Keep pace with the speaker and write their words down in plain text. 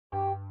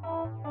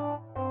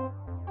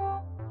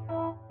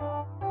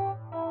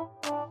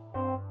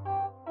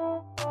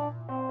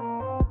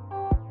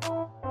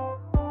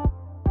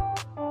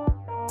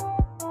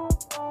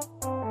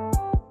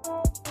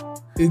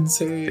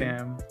insane.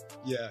 Damn.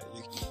 Yeah,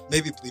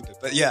 maybe bleep it,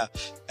 but yeah.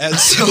 And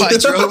so I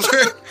drove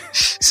her.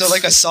 So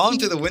like I saw him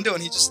through the window,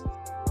 and he just.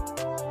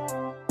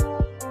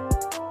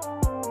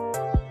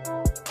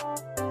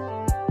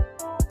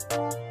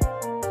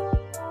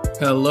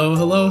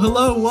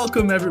 Hello.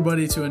 Welcome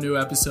everybody to a new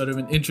episode of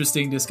An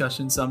Interesting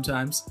Discussion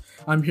Sometimes.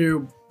 I'm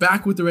here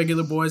back with the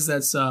regular boys.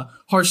 That's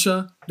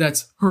Harsha,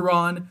 that's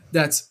Haran,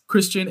 that's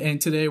Christian,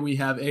 and today we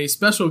have a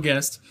special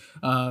guest,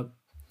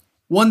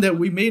 one that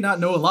we may not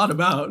know a lot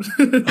about.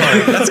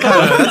 That's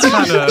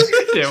kind of.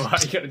 Yeah,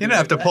 you don't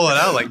have to pull it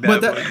out like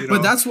that.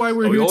 But that's why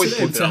we're here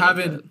today, to have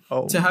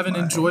an my.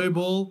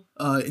 enjoyable,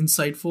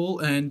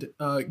 insightful, and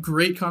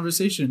great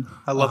conversation.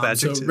 I love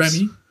adjectives.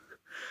 So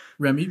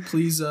Remy,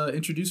 please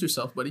introduce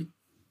yourself, buddy.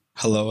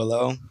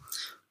 Hello,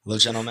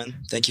 gentlemen.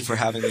 Thank you for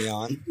having me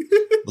on.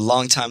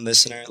 Long-time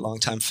listener,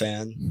 long-time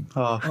fan.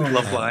 I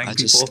love lying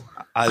people.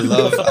 I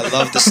love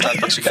the stuff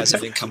that you guys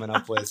have been coming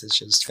up with. It's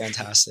just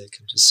fantastic.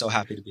 I'm just so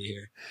happy to be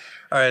here.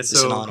 All right,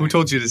 so who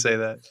told you to say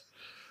that?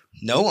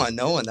 No one.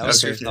 That was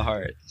straight from the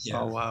heart. Yeah.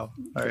 Oh wow.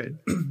 All right.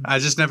 I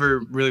just never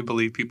really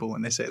believe people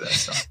when they say that.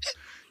 So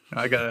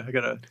I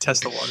gotta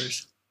test the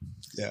waters.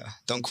 Yeah.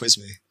 Don't quiz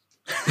me.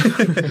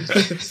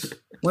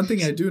 One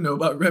thing I do know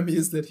about Remy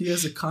is that he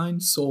has a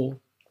kind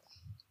soul.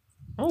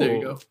 Oh. There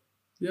you go.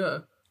 Yeah.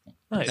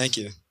 Nice. Thank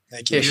you.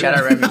 Yeah, shout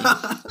out Remy.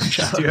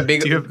 Do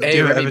you have Remy,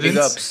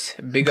 evidence?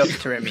 big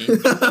ups to Remy.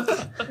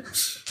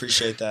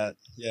 Appreciate that.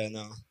 Yeah,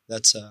 no,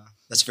 that's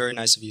very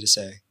nice of you to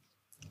say.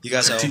 You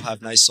guys all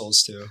have nice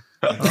souls too.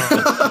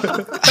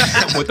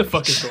 What the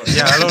fuck is going on?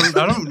 Yeah, I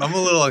don't. I'm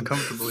a little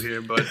uncomfortable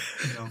here, but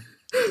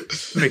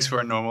makes for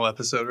a normal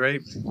episode,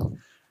 right?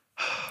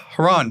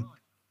 Haran,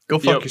 go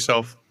fuck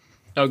yourself.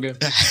 Okay.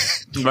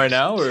 Right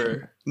now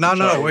or?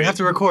 No. We have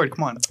to record.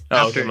 Come on.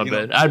 Oh, okay, my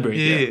bad. I'd break.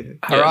 Yeah.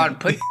 Haran,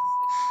 put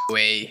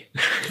away.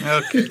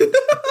 Okay.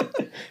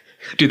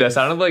 Dude, that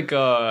sounded like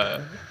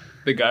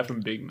the guy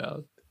from Big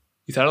Mouth.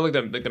 He sounded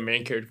like the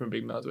main character from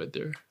Big Mouth right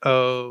there.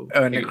 Oh,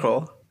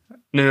 Nicole.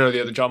 No,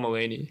 the other John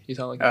Mulaney. He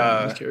sounded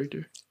like his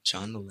character.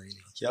 John Mulaney.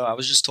 Yo, I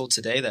was just told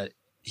today that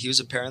he was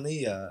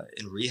apparently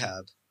in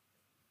rehab.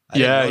 He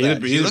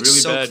looks really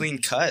so bad.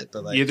 Clean cut,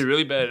 but like he had a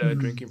really bad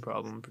drinking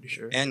problem. I'm pretty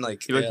sure. And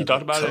like he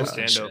talked about it in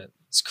stand up.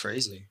 It's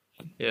crazy.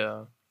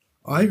 Yeah.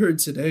 I heard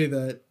today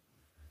that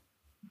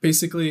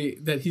basically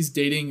that he's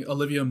dating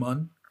Olivia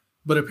Munn,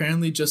 but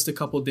apparently just a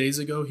couple days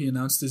ago he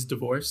announced his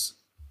divorce.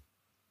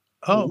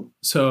 Oh,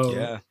 so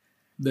yeah,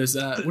 there's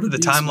that. The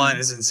timeline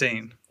is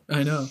insane.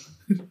 I know.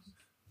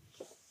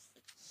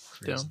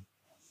 Yeah.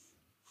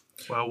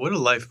 Wow, what a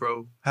life,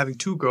 bro! Having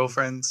 2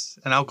 girlfriends,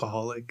 an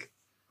alcoholic.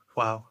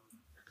 Wow.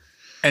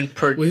 And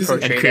portrayed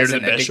as an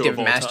addictive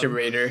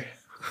masturbator.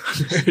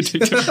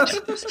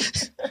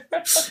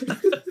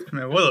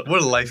 Man, what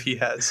a life he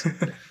has.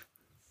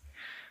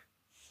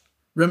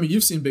 Remy,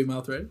 you've seen Big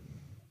Mouth, right?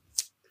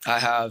 I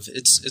have.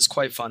 It's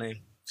quite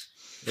funny.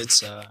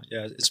 It's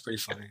it's pretty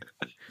funny.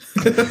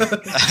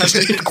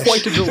 It's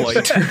quite a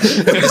delight.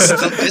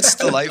 It's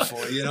delightful.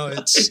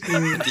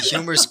 The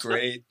humor's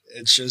great.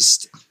 It's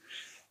just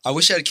I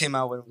wish it had came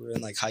out when we were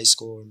in like high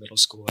school or middle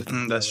school. I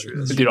think that's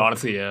true. Dude,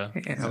 honestly, yeah.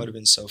 That would have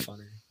been so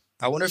funny.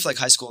 I wonder if like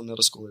high school and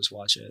middle schoolers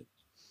watch it.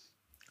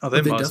 Oh,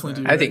 they must,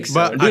 definitely do. I think so.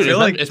 But Dude, I feel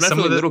like it's meant some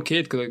for of the little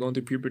kids because they're going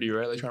through puberty,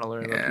 right? They're trying to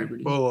learn about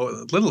puberty.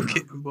 Well, little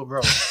kid,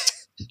 bro.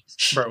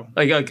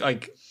 Like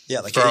Yeah,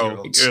 like Bro,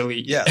 8-year-olds.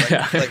 early. Yeah,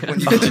 like when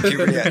you get to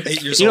puberty at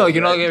 8 years old. Like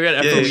you're not gonna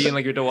get FOE and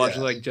like you're to watch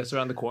Yeah. like just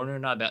around the corner.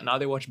 Not that now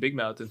they watch Big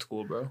Mouth in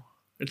school, bro.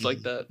 It's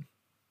like that.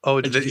 Oh,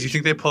 do you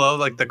think they pull out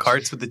like the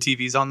carts with the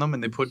TVs on them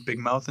and they put Big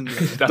Mouth and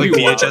like That'd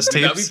be wild. VHS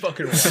tapes? That'd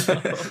be fucking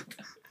wild.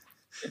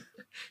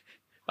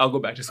 I'll go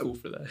back to school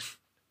for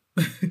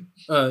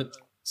that.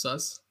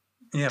 Sus.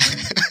 Yeah,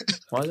 man.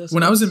 Why is that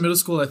When I was in middle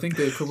school, I think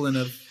the equivalent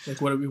of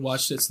like what we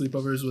watched at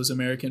sleepovers was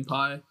American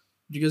Pie.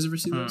 Did you guys ever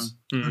see those?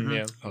 Mhm.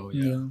 Yeah, Oh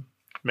yeah.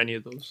 many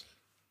of those.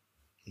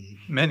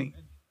 Many.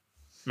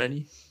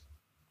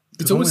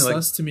 It's always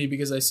sus to me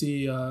because I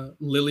see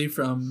Lily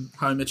from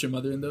How I Met Your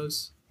Mother in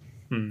those,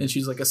 and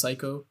she's like a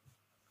psycho.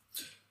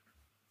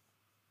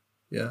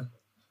 Yeah.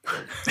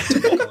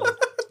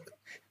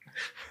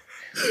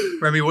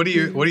 Remy, what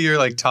are your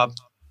like top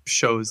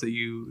shows that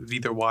you've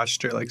either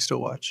watched or like still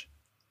watch?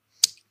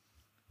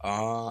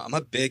 I'm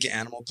a big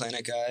Animal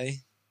Planet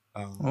guy.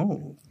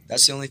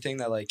 That's the only thing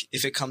that like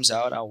if it comes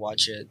out, I'll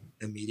watch it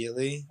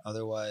immediately.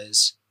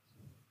 Otherwise,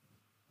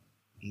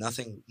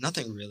 nothing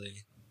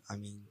really. I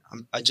mean,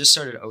 I just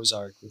started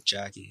Ozark with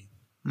Jackie,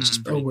 which is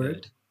pretty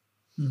good.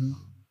 Mm-hmm.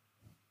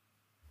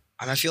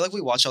 I mean, I feel like we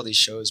watch all these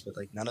shows, but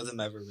like none of them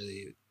ever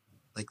really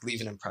like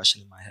leave an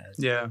impression in my head.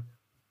 Yeah.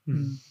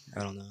 Mm-hmm.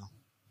 I don't know.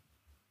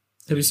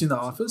 Have you seen The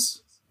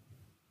Office?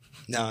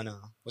 No.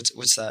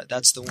 What's that?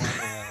 That's the one.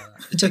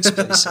 It takes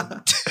place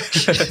in.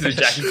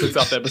 Jackie clicks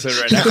off the episode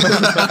right now.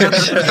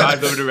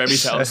 Drives over to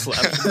Remy's house,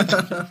 slaps him.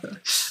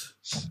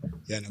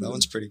 Yeah, no, that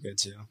one's pretty good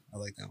too. I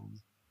like that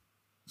one.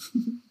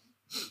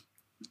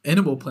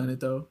 Animal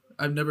Planet, though.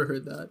 I've never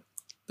heard that.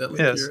 That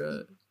like Yes.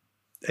 you're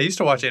I used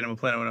to watch Animal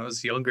Planet when I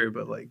was younger,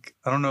 but like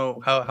I don't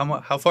know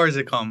how far has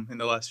it come in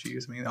the last few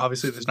years. I mean,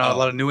 obviously there's not a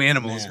lot of new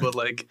animals, but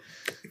like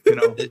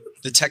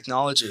the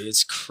technology,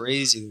 it's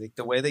crazy. Like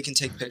the way they can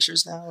take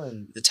pictures now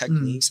and the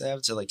techniques they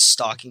have to like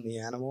stalking the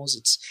animals.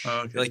 It's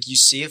like you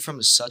see it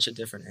from such a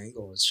different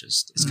angle.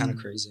 It's kind of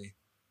crazy.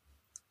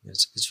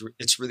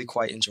 It's really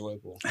quite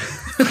enjoyable.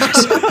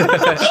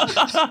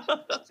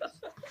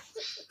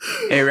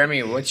 Hey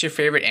Remy, what's your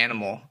favorite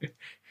animal?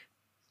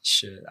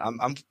 Shit,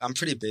 I'm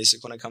pretty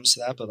basic when it comes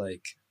to that, but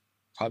like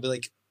probably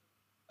like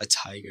a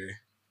tiger.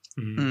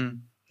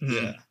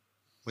 Yeah.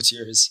 What's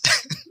yours?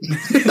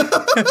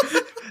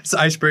 It's the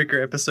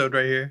icebreaker episode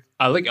right here.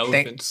 I like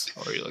elephants.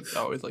 I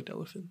always liked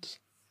elephants.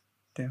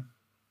 Damn.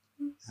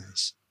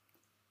 Nice.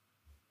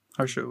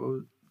 Harsha,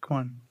 come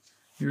on.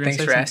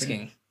 Thanks for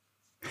asking.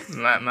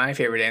 My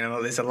favorite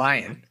animal is a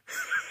lion.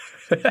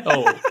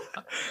 Oh.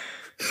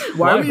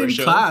 Why are we in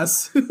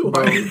class?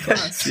 Why are we in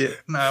class? Yeah,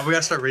 nah, we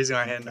gotta start raising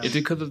our hand now. Is it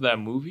because of that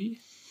movie?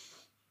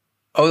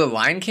 Oh, the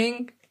Lion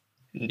King?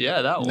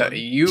 Yeah, that one. No,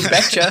 you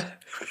betcha.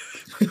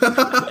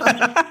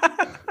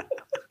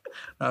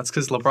 No, it's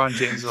because LeBron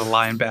James is a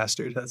lion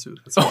bastard. That's why.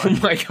 Oh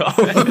my god!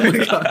 Oh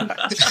my god!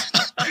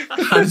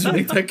 How did you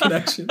make that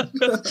connection?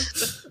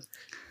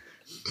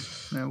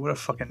 Man, what a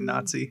fucking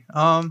Nazi.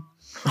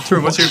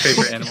 Drew, what's your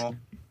favorite animal?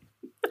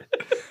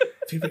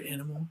 Favorite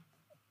animal?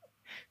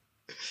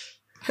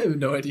 I have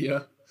no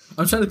idea.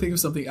 I'm trying to think of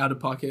something out of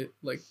pocket,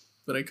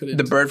 but I couldn't.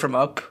 The bird from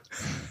Up.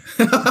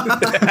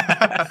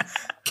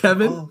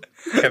 Kevin? Oh,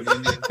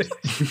 Kevin.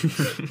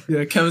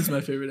 Yeah, Kevin's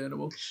my favorite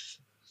animal.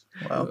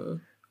 Wow.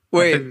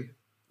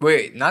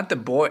 Wait, not the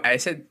boy. I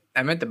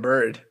meant the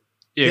bird.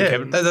 Yeah,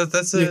 Kevin.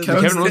 That's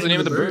Kevin was the name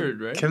of the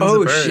bird, right? Kevin's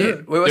the bird.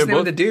 Shit. Wait, what's the name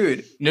of the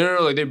dude? No,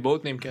 like they're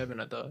both named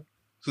Kevin, I thought.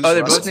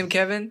 They're both named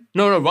Kevin?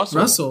 No, Russell.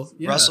 Russell.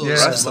 Yeah. Russell Yeah.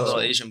 is Russell. the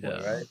little Asian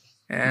boy, right?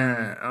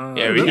 Yeah. Oh.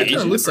 Yeah, really that kinda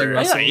Asian. looks like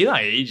Russell. He's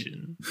not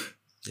Asian.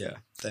 Yeah,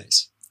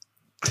 thanks.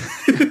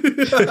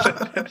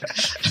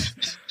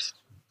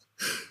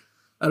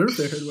 I don't know if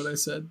they heard what I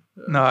said.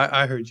 No,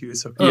 I heard you.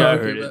 It's okay. Yeah, I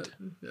heard it.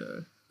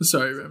 Yeah.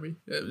 Sorry, Remy.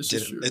 Yeah, it was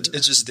just true. It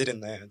just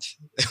didn't land.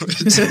 It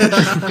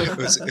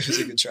was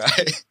a good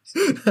try.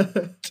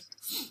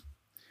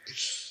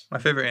 My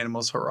favorite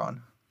animal is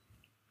Haran.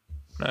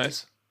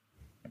 Nice.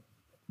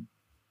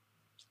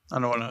 I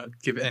don't want to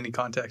give any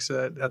context to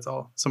that. That's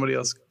all. Somebody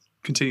else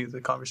continue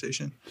the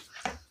conversation.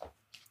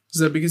 Is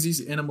that because he's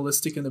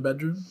animalistic in the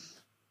bedroom?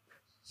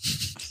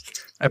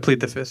 I plead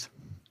the fifth.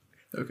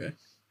 Okay.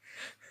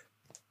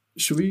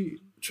 Should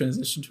we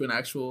transition to an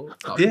actual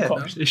topic now?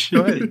 Conversation.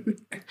 Go ahead.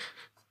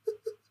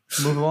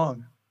 Move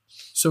along.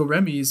 So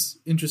Remy's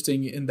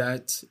interesting in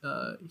that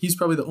he's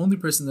probably the only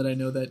person that I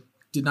know that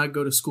did not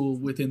go to school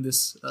within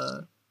this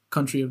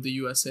country of the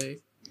USA.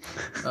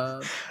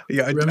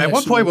 Yeah. Remy At what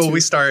actually point will went we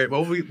to- start?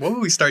 Will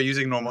we start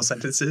using normal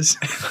sentences?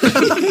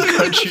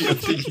 Country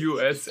of the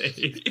USA.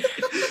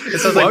 It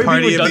sounds like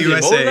party of the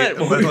USA.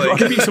 Why are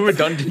we being so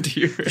redundant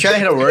here? Trying to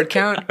hit a word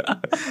count?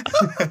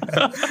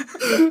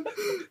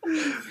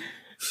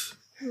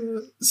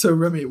 So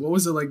Remy, what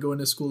was it like going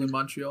to school in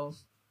Montreal?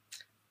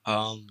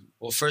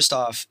 Well, first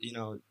off,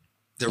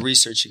 the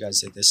research you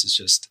guys did, this is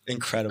just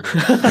incredible.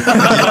 you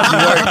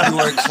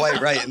are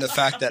quite right in the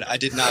fact that I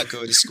did not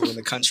go to school in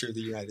the country of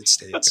the United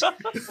States.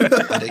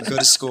 I did go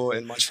to school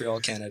in Montreal,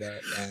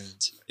 Canada,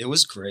 and it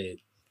was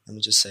great. Let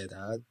me just say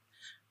that.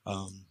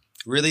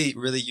 Really,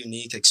 really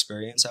unique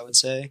experience, I would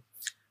say.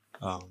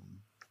 I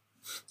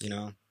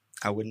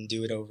wouldn't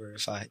do it over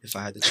if I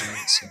had the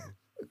chance. So.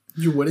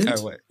 You wouldn't?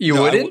 You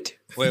wouldn't?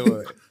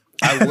 Wait.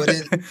 I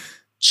wouldn't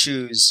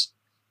choose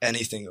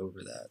anything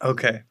over that.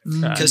 Okay.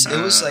 Because it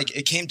was like,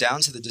 it came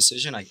down to the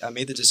decision. I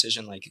made the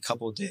decision like a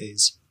couple of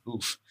days.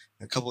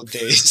 A couple of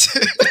days.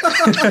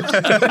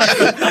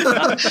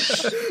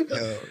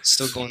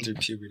 Still going through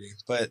puberty.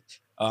 But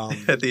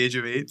At the age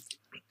of 8.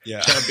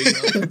 yeah.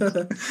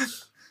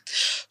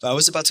 But I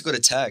was about to go to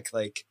tech.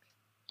 Like,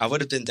 I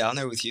would have been down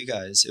there with you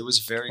guys. It was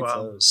very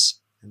close.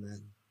 And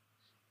then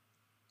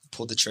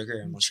pulled the trigger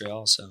in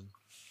Montreal, so.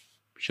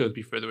 Should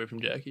be further away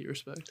from Jackie,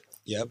 respect.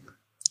 Yep.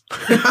 All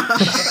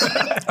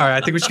right,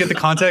 I think we should get the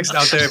context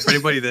out there for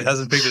anybody that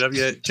hasn't picked it up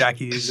yet.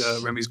 Jackie is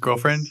Remy's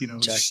girlfriend.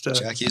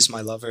 Jackie is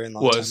my lover and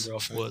longtime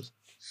girlfriend.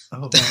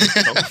 Oh.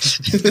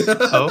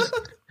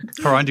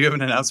 Haran, do you have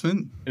an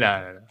announcement?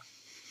 No.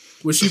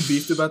 Was she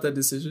beefed about that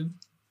decision?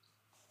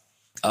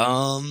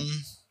 I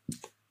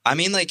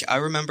mean, like, I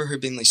remember her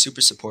being like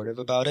super supportive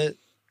about it.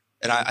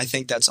 And I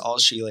think that's all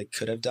she like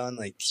could have done.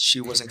 Like, she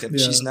wasn't gonna,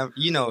 she's never,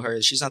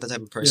 her, she's not the type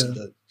of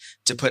person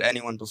to put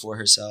anyone before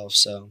herself.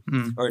 So,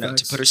 or no,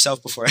 to put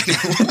herself before anyone.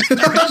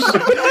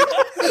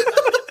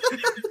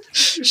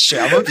 Shit,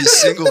 I'm gonna be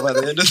single by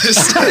the end of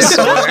this. I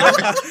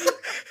swear.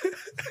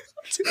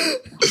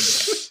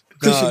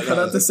 Did she cut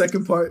out the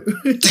second part?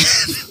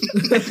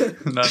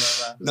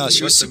 No,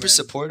 she was super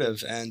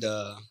supportive, and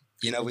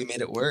we made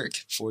it work.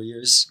 4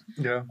 years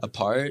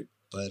apart,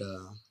 but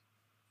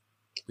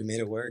we made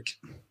it work.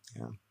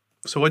 Yeah.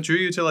 So what drew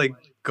you to like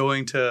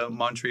going to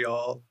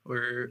Montreal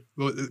or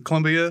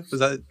Columbia? Was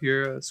that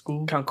your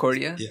school?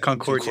 Concordia. Yeah,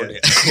 Concordia.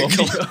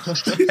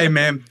 Hey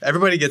man,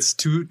 everybody gets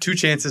two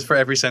chances for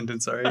every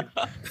sentence. All right.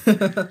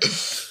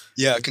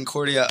 Yeah,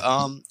 Concordia.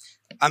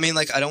 I mean,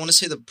 like, I don't want to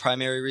say the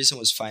primary reason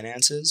was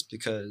finances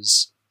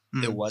because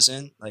it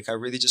wasn't. Like, I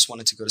really just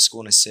wanted to go to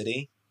school in a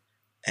city,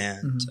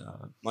 and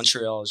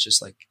Montreal is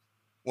just like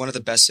one of the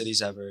best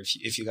cities ever.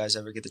 If you guys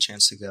ever get the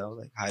chance to go,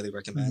 like, highly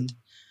recommend.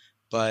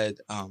 But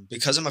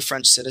because I'm a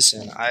French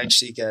citizen, I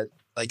actually get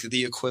like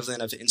the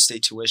equivalent of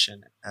in-state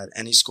tuition at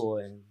any school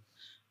in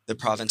the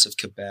province of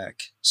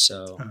Quebec.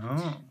 So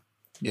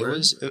it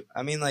was.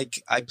 I mean,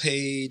 like, I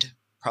paid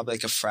probably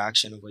like a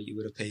fraction of what you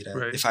would have paid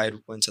if I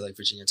had went to like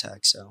Virginia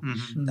Tech. So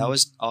that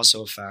was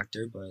also a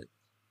factor, but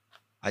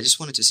I just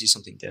wanted to see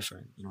something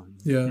different. You know what I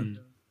mean?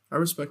 Yeah, I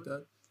respect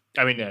that.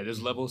 I mean, yeah,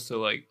 there's levels to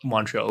like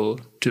Montreal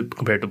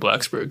compared to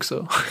Blacksburg.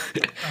 So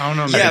I don't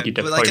know. Yeah, you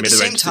but like at the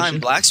same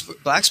time,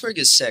 Blacksburg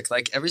is sick.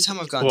 Like every time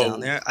I've gone down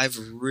there, I've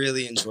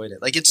really enjoyed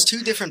it. Like it's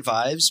two different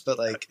vibes, but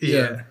like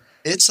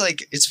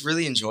it's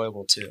really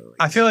enjoyable too.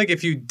 Like, I feel like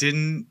if you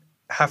didn't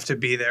have to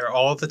be there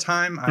all the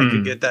time, I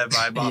could get that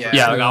vibe off.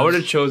 Yeah, like I would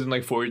have chosen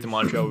like 4 years to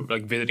Montreal,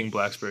 like visiting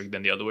Blacksburg,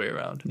 than the other way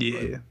around.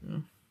 Yeah.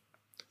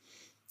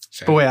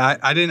 But wait,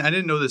 I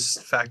didn't know this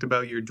fact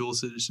about your dual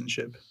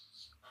citizenship.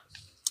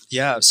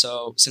 Yeah,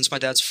 so since my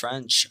dad's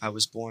French, I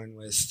was born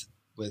with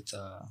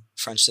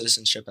French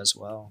citizenship as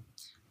well,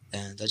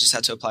 and I just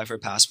had to apply for a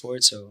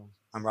passport. So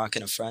I'm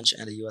rocking a French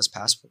and a U.S.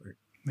 passport.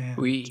 Man,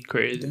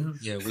 crazy.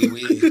 Yeah, we.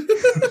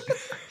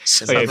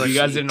 Okay, if you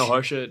guys didn't know,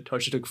 Harsha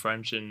took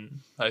French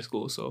in high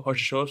school. So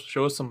Harsha,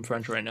 show us some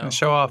French right now.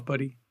 Show off,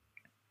 buddy.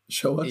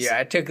 Show us. Yeah,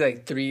 I took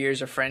like 3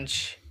 years of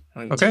French.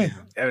 Okay.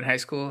 In high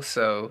school,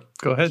 so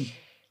go ahead.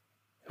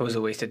 It was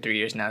a waste of 3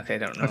 years now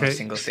because I don't know a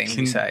single thing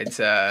besides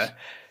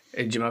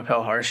Je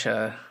m'appelle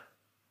Harsha.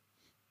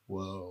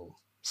 Whoa.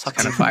 It's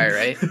kind of fire,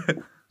 right?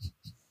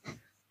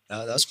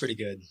 That was pretty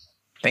good.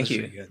 Thank you.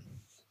 Pretty good.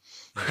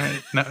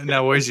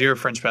 Now, where's your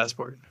French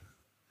passport?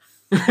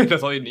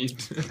 That's all you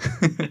need.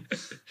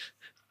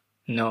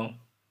 No.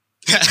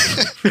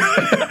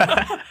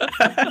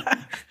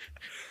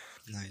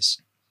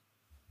 Nice.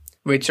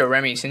 Wait, so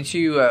Remy, since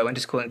you went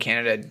to school in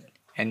Canada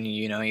and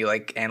you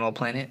like Animal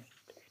Planet,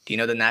 do you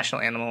know the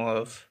national animal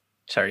of...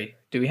 Sorry,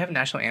 do we have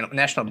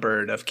national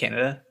bird of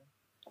Canada?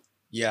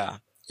 Yeah,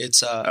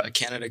 it's a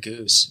Canada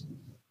goose.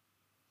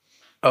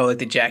 Oh, like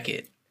the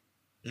jacket.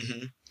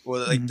 Mm-hmm.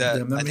 Well, like that.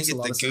 Yeah, I think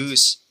the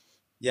goose.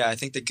 Yeah, I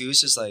think the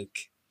goose is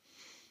like.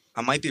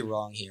 I might be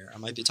wrong here. I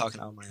might be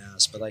talking out of my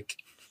ass, but like,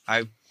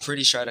 I'm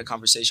pretty sure I had a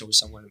conversation with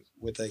someone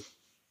with like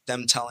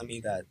them telling me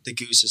that the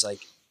goose is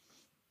like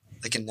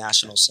a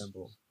national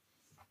symbol.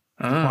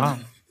 Oh. Wow.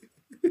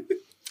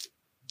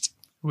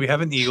 We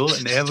have an eagle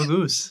and they have a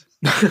goose.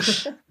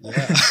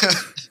 Yeah.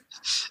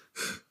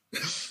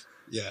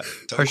 Yeah.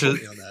 Don't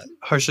quote me on that.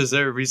 Harsha, is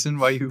there a reason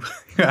why you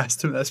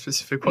asked him that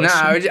specific question?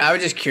 No, I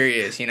was just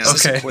curious, Is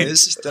this a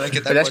quiz? Did I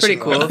get that? But that's pretty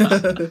cool.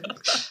 Wrong?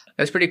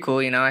 That's pretty cool.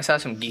 I saw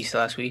some geese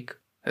last week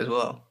as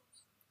well.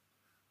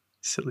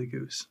 Silly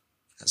goose.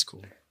 That's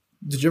cool.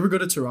 Did you ever go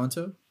to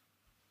Toronto?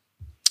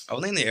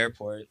 Only in the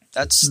airport.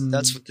 That's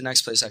the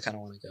next place I kind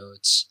of want to go.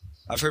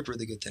 I've heard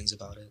really good things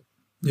about it.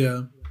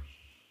 Yeah,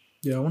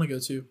 I want to go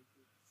too.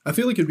 I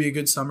feel like it'd be a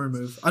good summer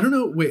move. I don't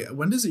know. Wait,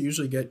 when does it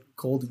usually get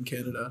cold in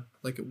Canada?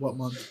 Like what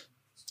month?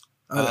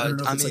 I don't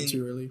know if it's like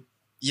too early.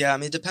 Yeah, I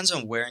mean, it depends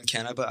on where in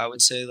Canada, but I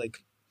would say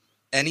like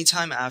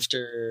anytime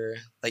after,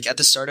 like at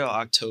the start of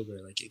October,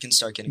 like it can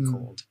start getting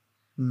cold.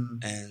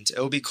 And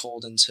it'll be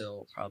cold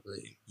until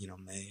probably,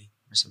 May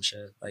or some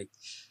shit. Like,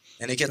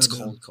 and it gets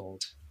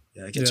cold.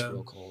 Yeah, it gets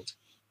real cold.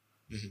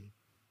 Mm-hmm.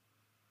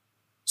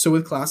 So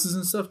with classes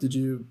and stuff, did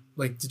you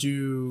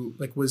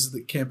was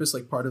the campus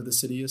like part of the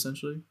city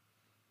essentially?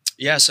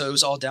 Yeah, so it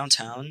was all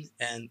downtown,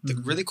 and the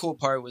really cool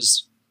part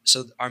was,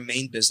 so our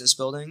main business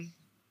building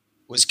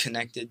was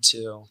connected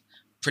to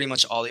pretty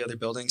much all the other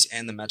buildings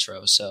and the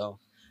metro. So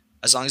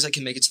as long as I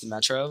can make it to the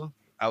metro,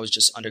 I was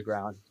just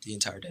underground the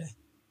entire day.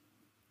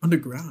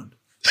 Underground?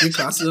 Your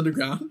classes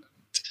underground?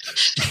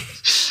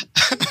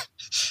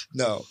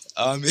 No,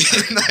 I mean,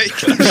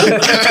 like,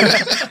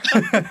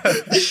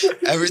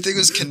 everything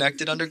was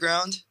connected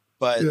underground,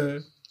 but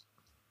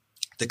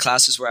the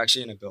classes were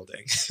actually in a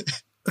building.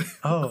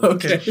 Oh,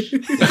 okay.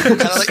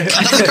 Kind of like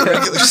a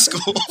regular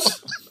school.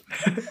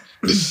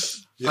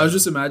 I was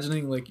just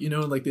imagining, like,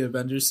 like the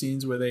Avengers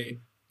scenes where they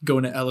go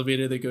in an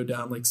elevator, they go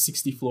down like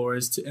 60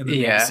 floors, and then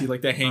you see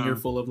like the hangar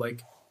full of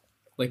like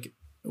what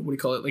do you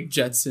call it, like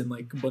jets and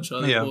like a bunch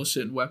of other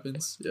bullshit and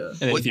weapons. Yeah.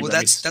 Well,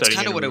 that's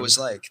kind of what it was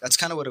like. That's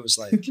kind of what it was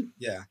like.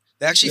 Yeah,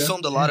 they actually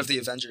filmed a lot of the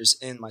Avengers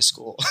in my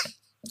school.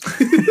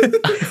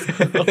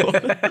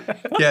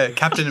 Yeah,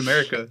 Captain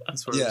America.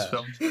 That's where it was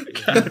filmed.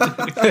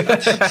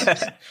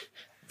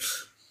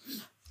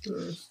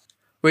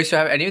 Wait, so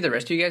have any of the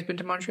rest of you guys been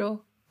to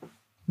Montreal?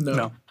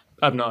 No.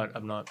 I'm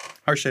not.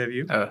 Harsha, have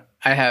you?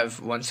 I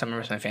have one summer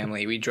with my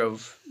family. We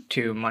drove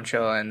to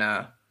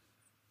Montreal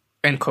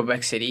and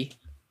Quebec City.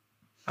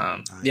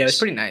 Nice. Yeah, it was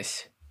pretty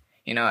nice.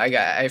 you know,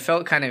 I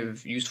felt kind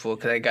of useful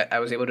because I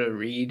was able to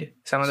read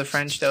some of the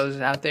French that was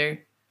out there.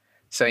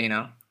 So, you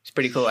know, it's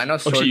pretty cool. I know Oh,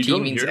 so you sortie do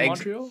it means here in eggs.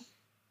 Montreal?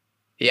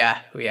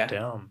 Yeah, yeah.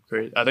 Damn,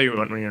 great. I thought you were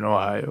when you're in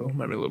Ohio.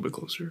 Might be a little bit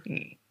closer.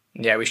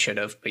 Yeah, we should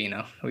have, but you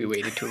know, we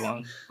waited too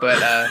long.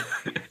 But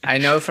I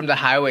know from the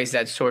highways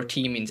that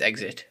sortie means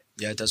exit.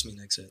 Yeah, it does mean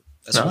exit.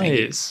 That's what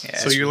Nice. Yeah,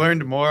 So you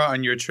learned more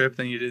on your trip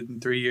than you did in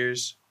 3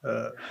 years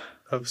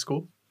of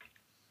school?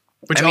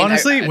 Which I mean,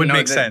 honestly would no,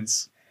 make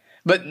sense.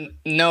 But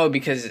no,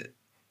 because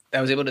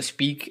I was able to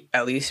speak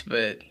at least,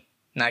 but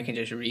now I can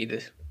just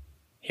read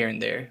here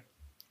and there.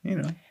 You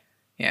know,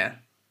 Yeah.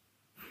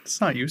 it's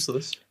not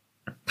useless.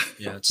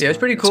 Yeah, Yeah, it's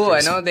pretty cool.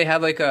 I know they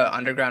have like a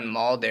underground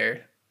mall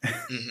there.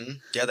 Mm-hmm.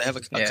 Yeah, they have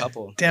a Yeah.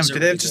 couple. Damn, Those are do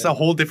they have really just good. a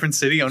whole different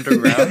city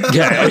underground?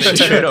 Yeah, They actually,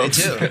 do. straight They up.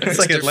 do. It's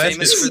like They're Atlantis.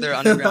 famous for their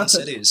underground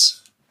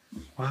cities.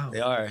 Wow. They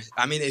are.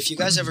 I mean, if you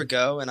guys ever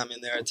go and I'm in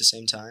there at the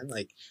same time,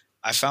 like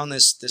I found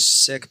this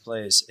sick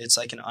place. It's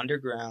like an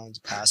underground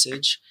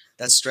passage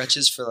that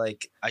stretches for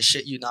like, I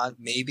shit you not,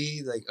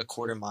 maybe like a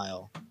quarter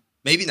mile.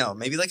 Maybe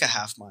like a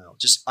half mile.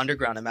 Just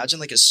underground. Imagine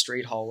like a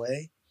straight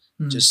hallway,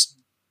 just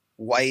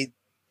white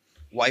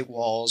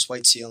walls,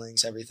 white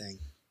ceilings, everything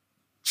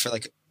for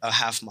like a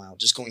half mile,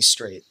 just going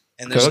straight.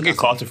 And there's I get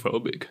nothing.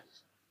 claustrophobic.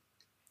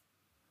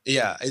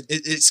 Yeah,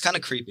 it's kind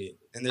of creepy,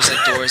 and there's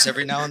like doors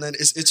every now and then.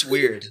 It's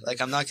weird.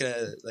 Like I'm not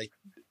gonna like.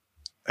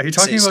 Are you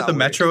talking it's about the not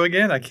metro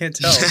again? I can't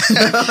tell.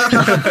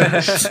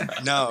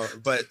 No,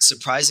 but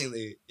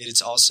surprisingly,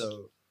 it's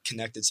also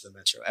connected to the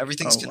metro.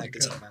 Everything's Oh my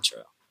connected to God. the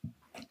metro.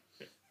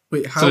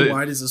 Wait, how So-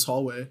 wide is this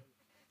hallway?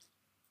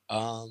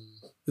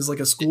 Is it like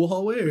a school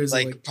hallway, or is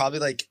Like, it like? probably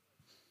like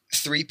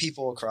 3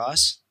 people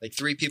across. Like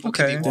 3 people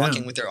Okay. could be walking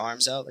Damn. with their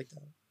arms out like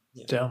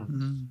that. Damn.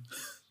 Mhm.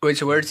 Wait,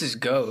 so where does this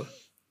go?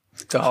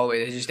 The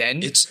hallway, does it just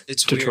end? It's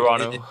To weird.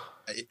 Toronto.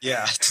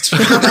 Yeah.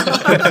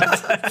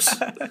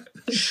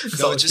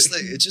 No,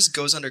 it just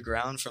goes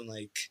underground from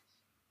like,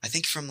 I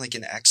think from like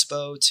an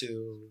expo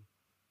to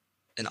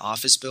an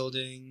office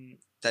building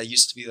that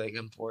used to be like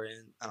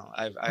important. I don't know.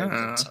 I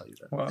couldn't tell you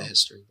Wow. the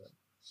history, but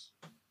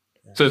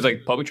So it's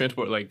like public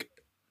transport like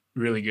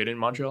really good in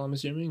Montreal, I'm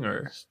assuming,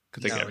 or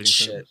because like no, everything's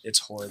shit, it's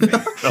horrible.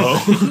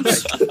 Oh.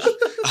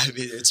 I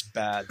mean, it's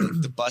bad.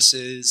 Like, the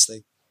buses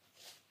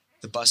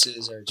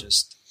are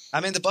just. I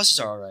mean, the buses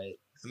are all right.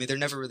 I mean, they're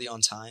never really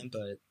on time,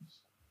 but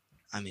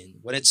I mean,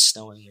 when it's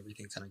snowing,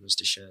 everything kind of goes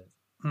to shit.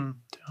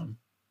 Damn.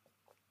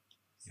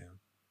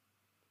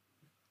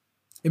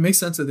 It makes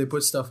sense that they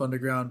put stuff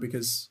underground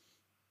because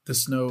the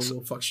snow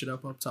will fuck shit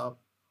up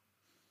top.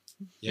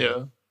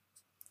 Yeah.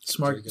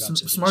 Smart, Very good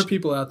observation. smart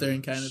people out there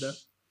in Canada.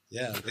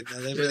 Yeah,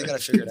 they really got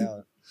to figure it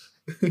out.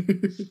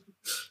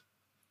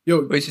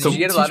 Yo, Wait, so so did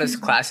you get a lot teach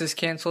of me- classes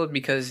canceled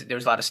because there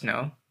was a lot of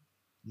snow?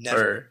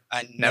 Never. Or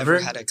I never never?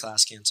 had a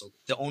class canceled.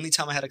 The only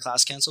time I had a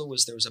class canceled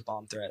was there was a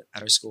bomb threat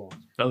at our school.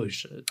 Oh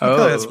shit. I feel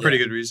like that's a Oh. pretty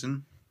good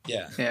reason.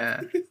 Yeah,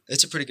 Yeah.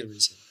 it's a pretty good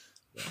reason.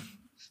 Yeah.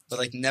 But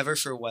like never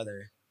for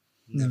weather.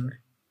 Never.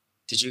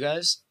 Did you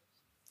guys?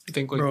 I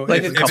think Bro,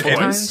 Like if- a couple if-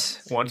 times?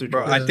 Once or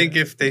Bro, twice. I think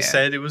if they Yeah.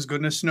 said it was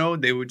going to snow,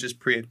 they would just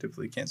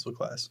preemptively cancel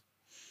class.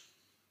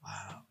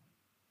 Wow.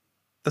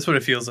 That's what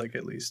it feels like,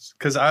 at least.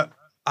 Because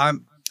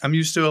I'm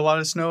used to a lot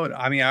of snow.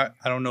 I mean, I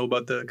don't know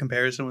about the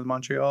comparison with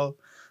Montreal,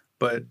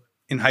 but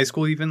in high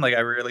school, even like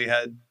I rarely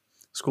had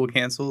school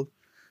canceled.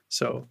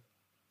 So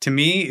to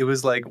me, it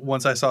was like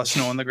once I saw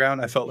snow on the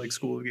ground, I felt like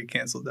school would get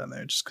canceled down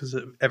there, just because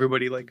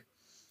everybody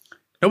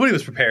nobody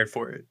was prepared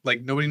for it.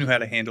 Like nobody knew how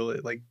to handle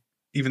it. Like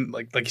even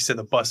like you said,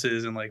 the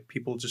buses and like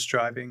people just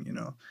driving. You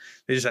know,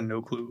 they just had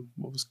no clue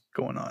what was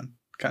going on.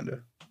 Kind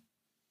of.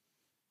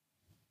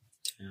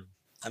 Damn.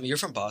 I mean, you're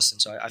from Boston,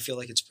 so I feel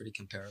like it's pretty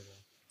comparable.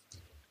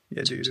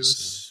 Yeah, dude. It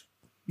was.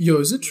 Yo,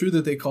 is it true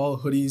that they call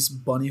hoodies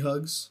bunny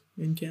hugs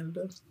in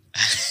Canada?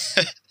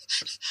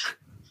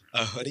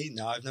 A hoodie?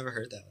 No, I've never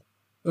heard that.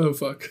 Oh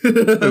fuck! Wait,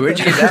 where'd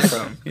you get that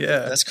from? Yeah.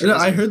 That's crazy. No,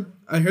 I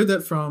heard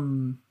that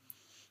from.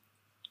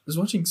 I was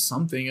watching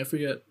something. I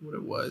forget what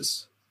it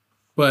was,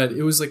 but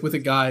it was like with a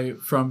guy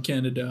from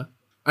Canada.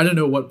 I don't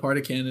know what part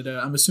of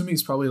Canada. I'm assuming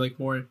it's probably like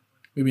more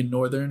maybe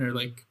northern or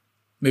like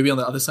maybe on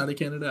the other side of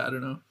Canada. I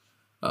don't know.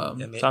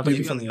 Yeah, may- sounds like maybe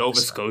he's on from the other Nova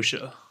side.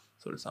 Scotia.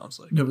 That's what it sounds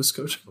like. Nova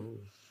Scotia. Ooh.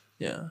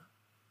 Yeah.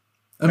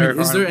 I mean,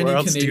 Or- is there or any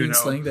else do you Canadian know?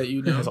 slang that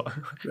you know?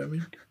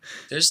 Remy?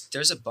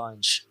 There's a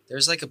bunch.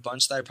 There's like a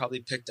bunch that I probably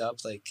picked up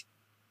like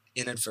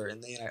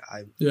inadvertently, and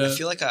I Yeah.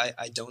 feel like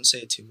I don't say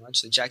it too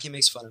much. Like Jackie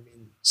makes fun of me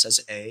and says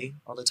 "a"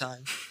 all the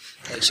time.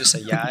 Like she'll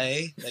say "yeah,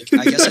 a." Like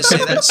I guess I say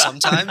that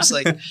sometimes.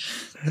 Like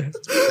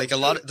a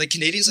lot of the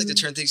Canadians like to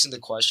turn things into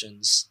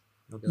questions.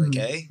 They'll be like,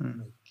 "Hey,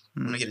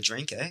 want to get a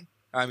drink, eh?"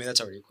 I mean that's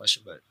already a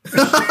question, but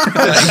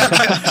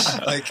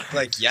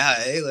like yeah,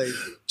 eh? Like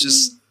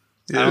just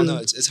I don't know.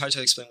 It's hard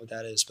to explain what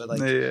that is, but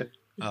like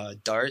Yeah.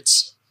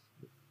 darts.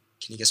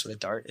 Can you guess what a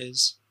dart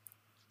is?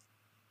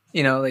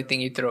 You know, like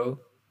thing you throw.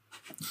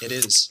 It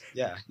is.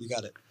 Yeah, you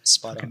got it.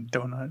 Spot on. Fucking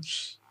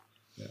donut.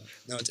 Yeah.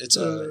 No, it's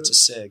a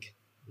sig.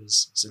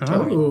 It's a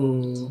dart.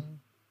 Oh,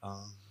 A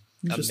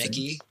interesting.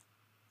 Mickey.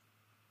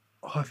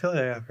 Oh, I feel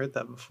like I've heard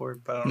that before,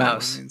 but I don't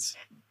Mouse. know what it means.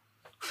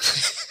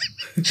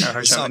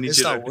 Harsha, I need It's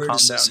you not to word calm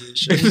down.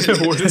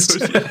 association. Word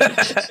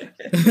association.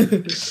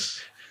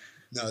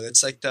 No,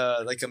 it's like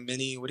a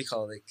mini. What do you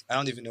call it? Like, I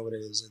don't even know what it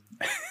is.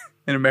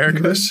 In America?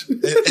 English? In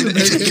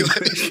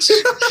English.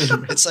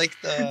 It's like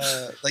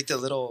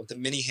the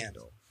mini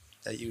handle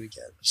that you would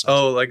get. Or something.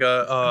 Oh, like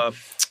a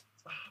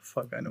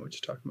fuck, I know what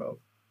you're talking about.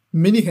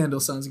 Mini handle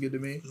sounds good to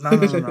me. No.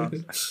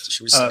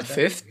 Should we say that?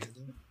 Fifth?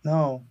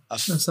 No.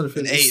 That's not a An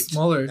fifth. eighth. It's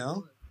smaller.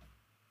 No,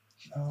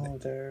 No,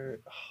 they're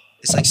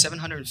it's like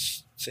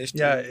 750.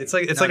 yeah, it's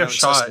like No, a it's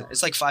shot. less.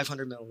 It's like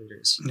 500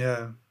 milliliters.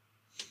 Yeah.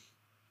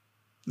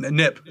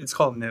 Nip. It's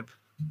called nip.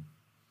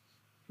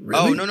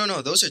 Really? Oh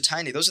no! Those are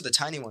tiny. Those are the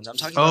tiny ones. I'm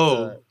talking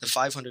Oh. about the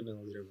 500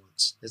 milliliter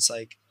ones. It's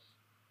like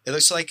it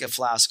looks like a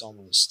flask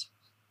almost.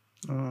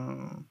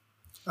 Oh.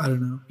 I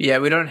don't know. Yeah,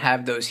 we don't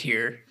have those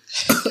here.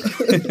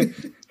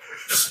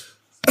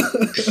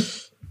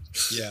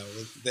 Yeah,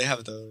 well, they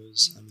have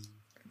those. I mean,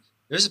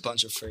 there's a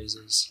bunch of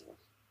phrases.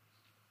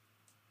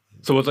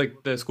 So was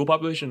like the school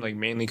population like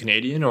mainly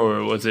Canadian,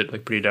 or was it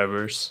like pretty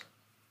diverse?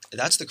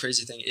 That's the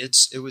crazy thing.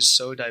 It was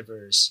so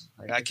diverse.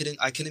 Like I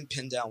couldn't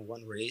pin down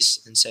one race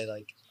and say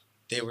like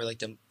they were like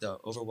the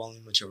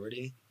overwhelming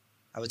majority.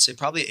 I would say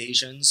probably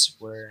Asians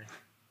were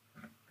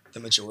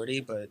the majority,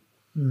 but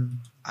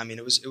I mean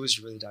it was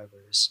really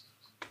diverse.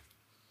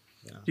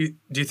 Yeah. Do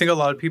you think a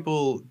lot of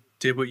people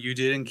did what you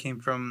did and came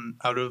from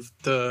out of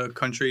the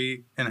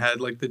country and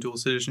had like the dual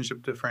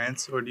citizenship to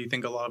France, or do you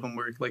think a lot of them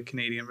were like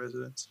Canadian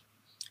residents?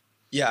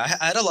 Yeah,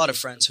 I had a lot of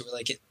friends who were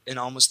like in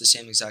almost the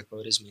same exact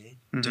boat as me,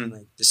 doing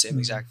like the same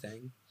exact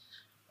thing.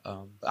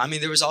 But, I mean,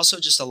 there was also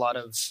just a lot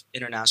of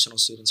international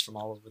students from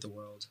all over the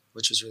world,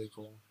 which was really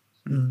cool.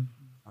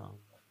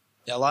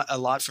 Yeah, a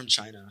lot from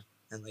China,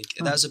 and like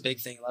that was a big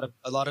thing.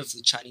 A lot of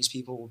the Chinese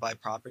people will buy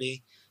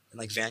property in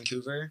like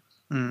Vancouver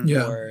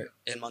or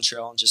in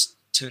Montreal just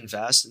to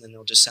invest, and then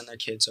they'll just send their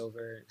kids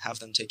over, have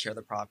them take care of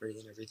the property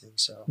and everything.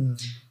 So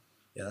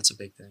yeah, that's a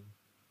big thing.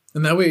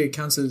 And that way it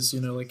counts as,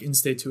 like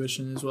in-state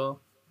tuition as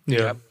well.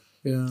 Yeah.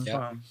 Yeah. Yeah.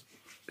 Wow.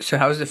 So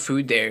how's the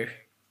food there?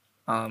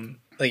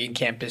 Like in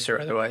campus or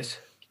otherwise?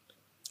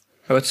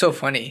 Oh, it's so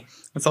funny.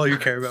 That's all you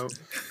care about.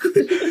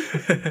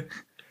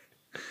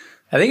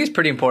 I think it's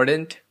pretty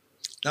important.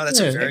 No, that's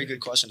a very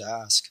good question to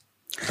ask.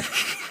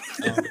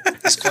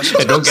 This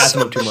question Don't gas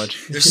them up too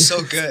much. they're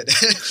so good.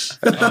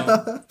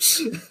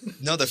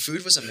 No, the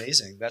food was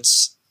amazing.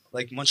 That's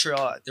like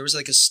Montreal. There was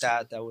like a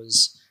stat that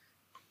was,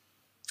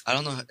 I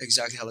don't know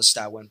exactly how the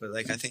stat went, but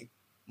like I think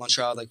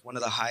Montreal had, like one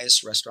of the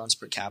highest restaurants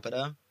per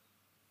capita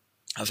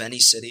of any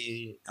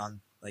city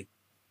on like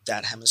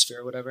that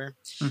hemisphere or whatever.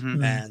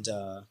 And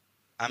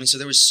I mean, so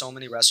there was so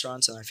many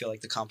restaurants, and I feel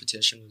like the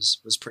competition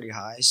was pretty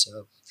high.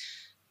 So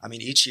I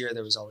mean, each year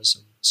there was always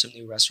some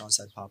new restaurants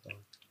that pop up,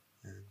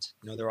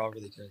 and they're all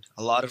really good.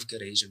 A lot of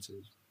good Asian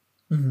food.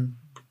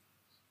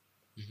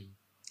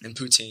 And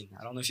poutine.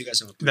 I don't know if you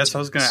guys know what poutine That's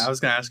what is. I was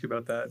gonna ask you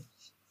about that.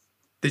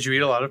 Did you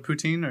eat a lot of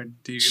poutine, or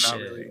do you not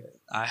really?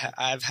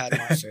 I've had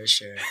my fair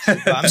share.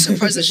 But I'm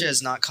surprised that shit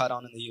has not caught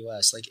on in the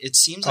U.S. Like, it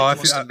seems like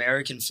the most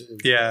American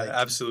food. Yeah, like,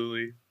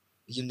 absolutely.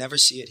 You never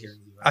see it here in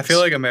the U.S. I feel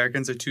like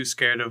Americans are too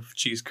scared of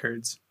cheese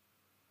curds.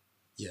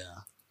 Yeah.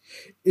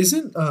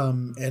 Isn't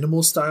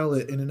animal style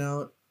at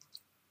In-N-Out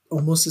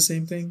almost the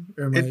same thing?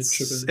 Or am I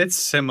tripping? It's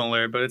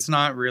similar, but it's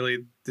not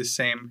really the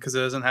same because it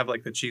doesn't have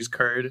like the cheese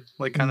curd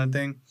like kind of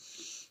thing.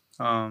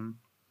 But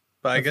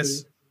I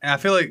guess I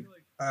feel like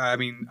I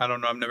mean I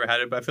don't know, I've never had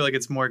it, but I feel like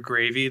it's more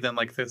gravy than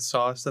like the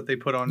sauce that they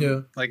put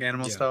on like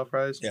animal style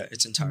fries. Yeah,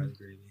 it's entirely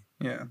gravy.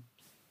 Yeah.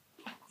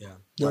 Yeah.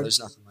 No, there's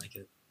nothing like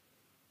it.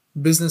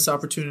 Business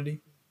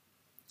opportunity.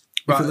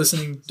 If you're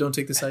listening, don't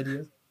take this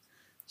idea.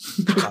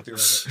 Copyright it.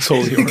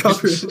 Solely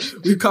yours.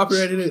 We've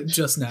copyrighted it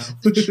just now.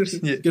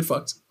 Get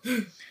fucked.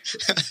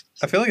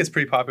 I feel like it's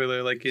pretty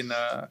popular like in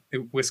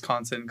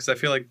Wisconsin because I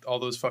feel like all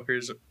those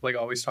fuckers like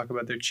always talk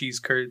about their cheese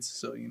curds.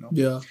 So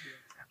Yeah.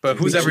 But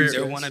who's ever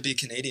They want to be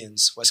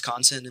Canadians.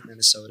 Wisconsin and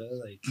Minnesota,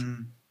 like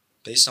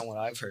based on what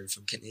I've heard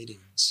from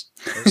Canadians,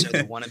 those are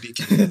the wannabe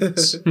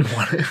Canadians.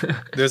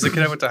 There's a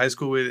kid I went to high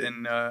school with,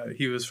 and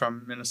he was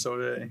from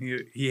Minnesota, and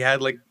he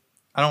had like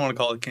I don't want to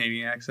call it a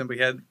Canadian accent, but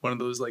he had one of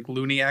those like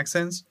loony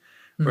accents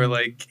where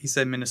like he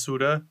said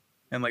Minnesota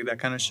and like that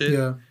kind of shit.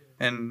 Yeah.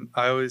 And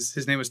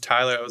his name was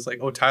Tyler. I was like,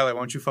 oh Tyler,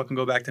 why don't you fucking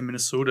go back to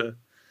Minnesota?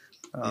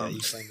 Yeah,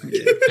 you find that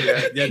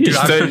kid. Yeah, dude,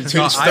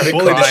 I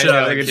bullied the shit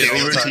out of that kid all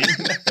the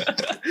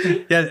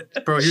routine. Yeah,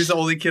 bro, he was the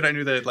only kid I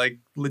knew that like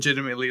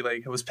legitimately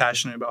like was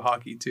passionate about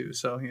hockey too.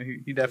 So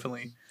he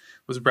definitely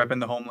was repping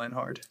the homeland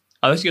hard.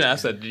 I was gonna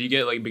ask that. Did you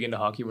get like big into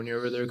hockey when you were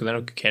over there? Because I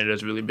know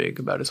Canada's really big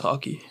about its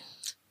hockey.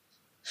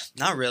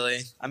 Not really.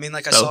 I mean,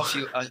 like I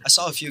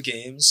saw a few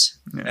games,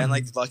 and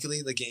like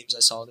luckily the games I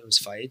saw there was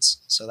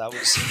fights, so that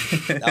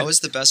was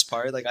the best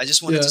part. Like I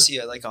just wanted to see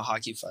a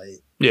hockey fight.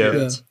 Yeah.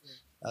 That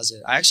was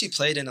it. I actually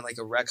played in like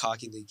a rec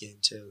hockey league game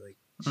too.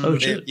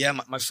 Like shit. Yeah,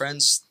 my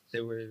friends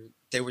they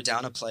were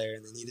down a player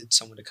and they needed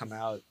someone to come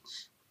out,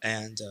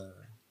 and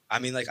I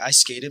mean, like, I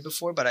skated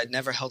before, but I'd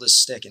never held a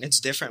stick. And it's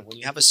different when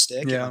you have a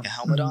stick and like a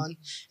helmet on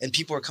and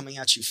people are coming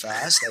at you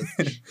fast.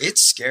 Like,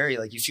 it's scary.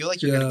 Like, you feel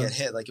like you're going to get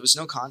hit. Like, it was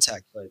no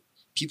contact, but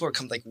people are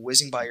like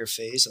whizzing by your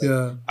face.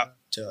 Like,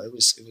 dude, it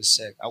was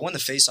sick. I won the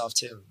face-off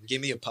too. They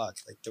gave me a puck.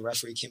 Like, the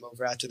referee came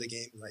over after the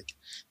game, like,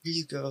 here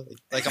you go.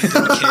 Like I'm a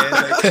little kid.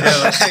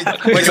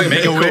 Like a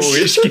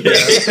Make-A-Wish.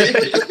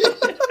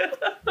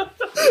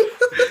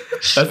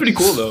 That's pretty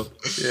cool though.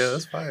 Yeah,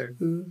 that's fire.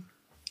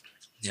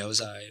 Yeah, it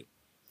was alright.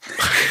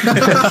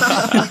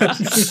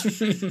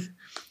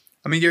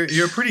 I mean,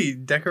 you're a pretty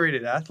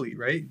decorated athlete,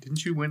 right?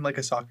 Didn't you win like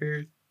a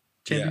soccer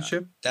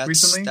championship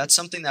recently? That's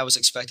something that I was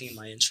expecting in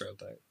my intro,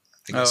 but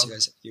I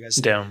guess you guys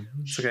damn.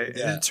 It's okay.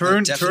 Yeah,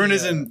 Turn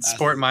isn't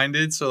sport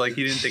minded, so like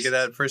he didn't think of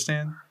that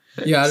firsthand.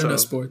 Yeah, I don't know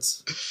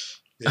sports.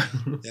 Yeah,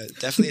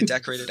 definitely a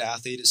decorated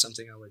athlete is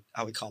something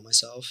I would call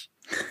myself.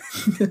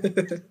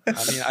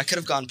 I mean, I could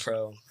have gone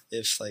pro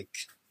if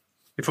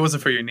it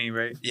wasn't for your knee,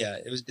 right? Yeah,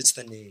 it's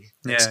the knee.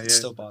 It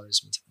still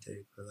bothers me to the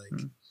day, but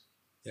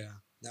yeah.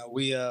 Now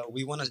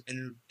we won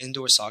an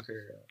indoor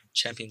soccer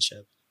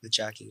championship with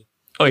Jackie.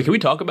 Oh, wait, can we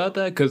talk about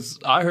that? Because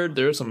I heard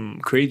there are some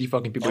crazy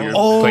fucking people you're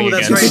playing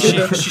against. Oh,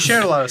 that's right. She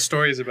shared a lot of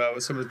stories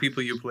about some of the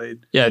people you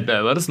played. Yeah,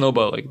 let us know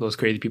about like those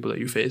crazy people that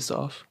you faced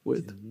off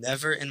with.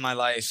 Never in my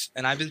life,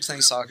 and I've been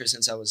playing soccer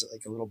since I was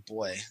like a little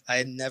boy. I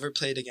had never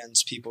played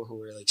against people who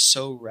were like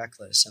so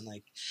reckless and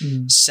like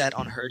set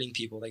on hurting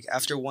people. Like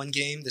after one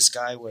game, this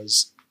guy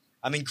was.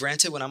 I mean,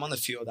 granted, when I'm on the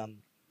field, I'm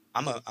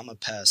a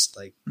pest.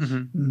 Like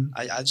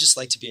I just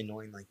like to be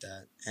annoying like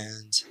that.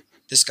 And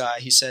this guy,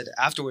 he said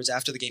afterwards,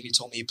 after the game, he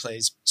told me he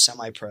plays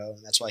semi-pro,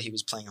 and that's why he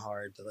was playing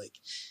hard. But like,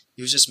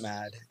 he was just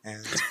mad,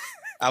 and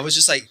I was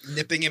just like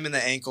nipping him in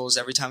the ankles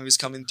every time he was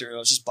coming through. I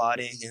was just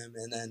bodying him,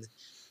 and then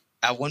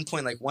at one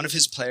point, like one of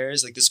his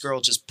players, like this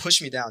girl, just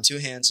pushed me down. 2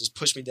 hands just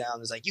pushed me down.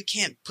 It was like, you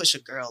can't push a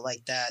girl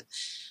like that.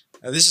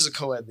 This is a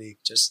co-ed league.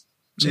 Just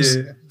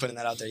putting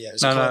that out there. Yeah, it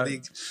was a co-ed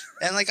league,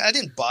 and like I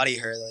didn't body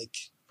her. Like,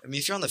 I mean,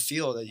 if you're on the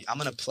field, I'm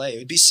gonna play. It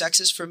would be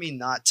sexist for me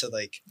not to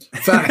like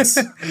facts,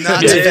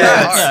 not to play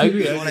hard.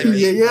 You know what I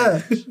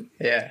mean?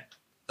 Yeah.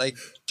 Like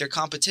they're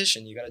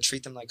competition. You got to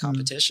treat them like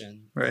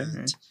competition. Right.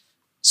 And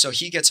so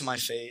he gets in my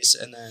face,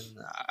 and then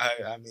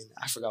I mean,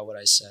 I forgot what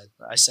I said,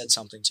 but I said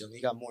something to him.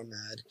 He got more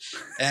mad,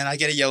 and I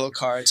get a yellow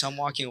card, so I'm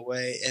walking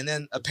away. And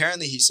then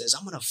apparently he says,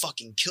 "I'm gonna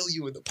fucking kill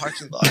you in the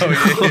parking lot."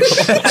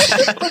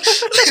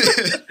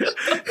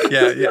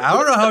 Yeah. I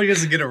don't know how he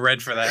doesn't get a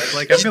red for that.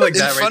 Like I feel like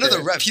that in front right of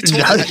the ref.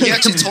 He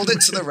actually told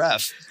it to the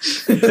ref.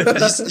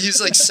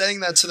 He's like saying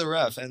that to the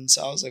ref, and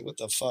so I was like, "What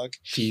the fuck?"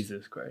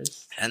 Jesus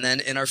Christ. And then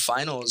in our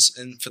finals,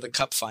 and for the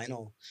cup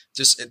final,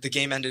 the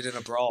game ended in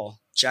a brawl.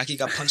 Jackie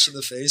got punched in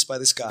the face by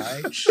this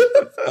guy.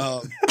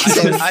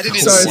 I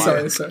didn't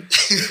Sorry.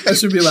 I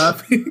should be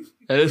laughing.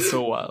 That is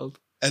so wild.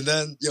 And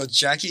then,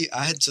 Jackie,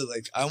 I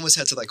almost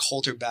had to like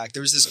hold her back.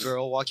 There was this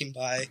girl walking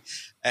by,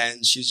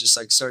 and she just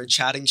like started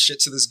chatting shit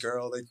to this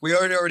girl. Like, we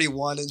already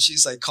won, and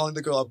she's like calling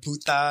the girl a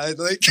puta. And,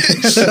 like,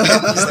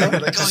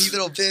 oh, you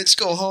little bitch,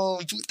 go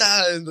home,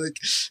 puta. And like,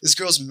 this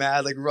girl's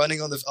mad, like running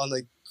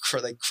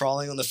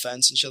crawling on the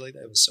fence and shit like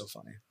that. It was so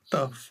funny.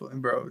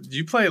 Bro, do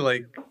you play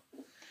like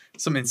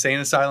some insane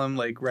asylum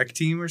like rec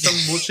team or some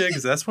bullshit?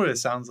 Because that's what it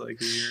sounds like.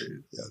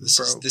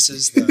 This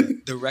is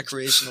the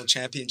recreational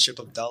championship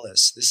of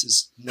Dulles. This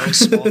is no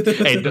small thing.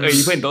 Hey, are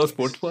you playing Dulles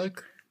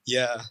Sportsplex?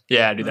 Yeah.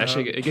 Yeah, dude, that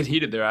shit, it gets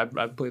heated there.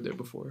 I've played there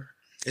before.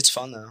 It's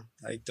fun though.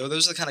 Like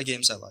those are the kind of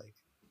games I like.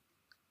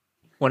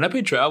 When I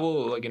played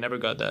travel, like it never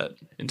got that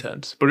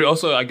intense. But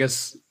also, I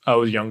guess I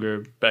was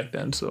younger back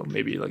then, so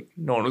maybe like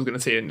no one was gonna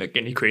say like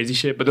any crazy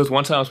shit. But there was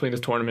one time I was playing this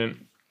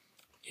tournament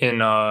in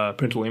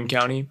Prince William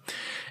County,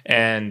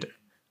 and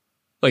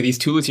like these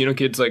 2 Latino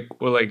kids like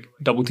were like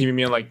double teaming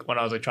me, and like when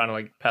I was like trying to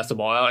like pass the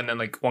ball out, and then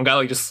like one guy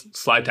like just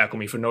slide tackled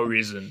me for no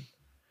reason,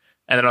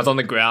 and then I was on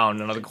the ground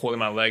and I was like holding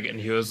my leg, and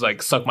he was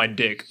like suck my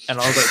dick, and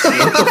I was like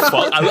what the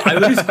fuck? I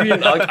literally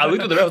screamed. I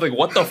looked at the ref, I was like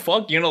what the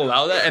fuck? You don't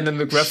allow that? And then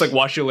the ref's like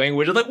watch your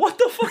language. I was like what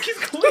the fuck is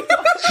going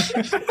on?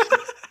 I'm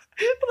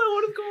like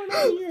what is going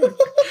on here?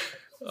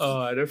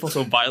 Oh, I never felt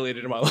so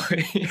violated in my life.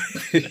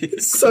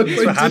 That's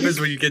what happens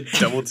when you get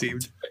double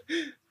teamed.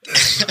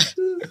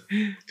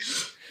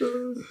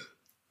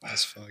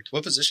 That's fucked.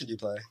 What position do you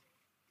play?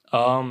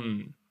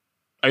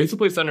 I used to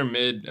play center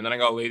mid, and then I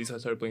got lazy, so I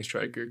started playing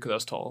striker because I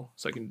was tall.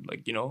 So I can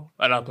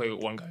I don't play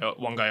with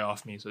one guy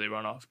off me, so they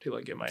run off to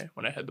like get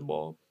when I head the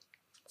ball.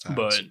 Nice.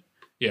 But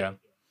yeah,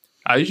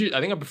 I think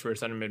I prefer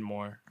center mid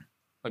more.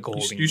 Like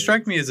holding. You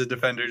strike me as a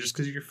defender just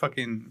because you're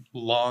fucking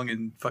long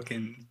and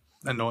fucking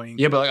annoying.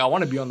 Yeah, but like I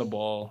want to be on the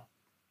ball,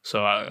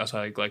 so that's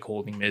why I like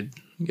holding mid,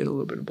 get a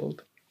little bit of both.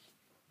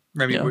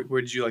 Remy,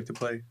 where did you like to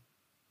play?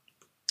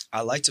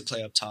 I like to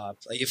play up top.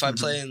 Like if I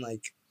play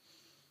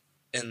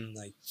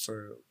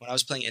for when I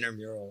was playing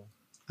intramural,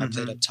 I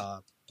played up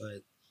top.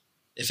 But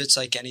if it's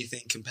like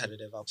anything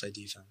competitive, I'll play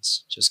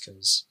defense just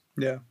because.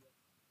 Yeah.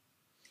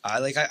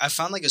 I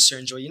found like a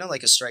certain joy,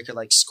 like a striker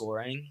like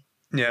scoring.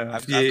 Yeah.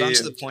 I've gone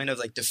to the point of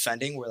like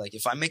defending where like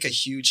if I make a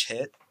huge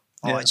hit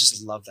Oh, Yeah. I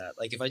just love that.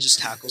 Like if I just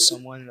tackle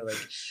someone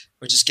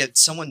or just get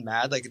someone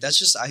mad, like that's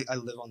just I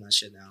live on that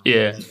shit now.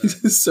 Yeah. I love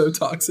that. It's so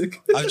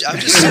toxic. I'm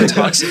just so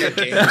toxic at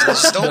games.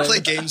 Just don't play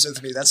games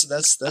with me.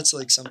 That's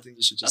like something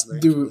you should just learn.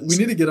 Dude, from we this.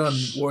 need to get on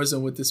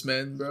Warzone with this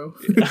man, bro.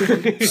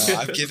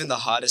 I've given the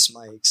hottest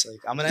mics.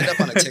 Like I'm gonna end up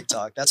on a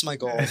TikTok. That's my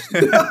goal.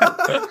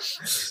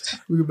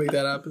 We can make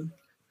that happen.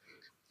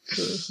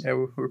 Yeah,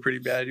 we're pretty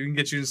bad. We can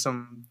get you in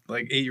some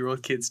like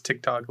 8-year-old kids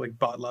TikTok like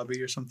bot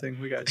lobby or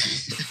something. We got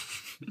you.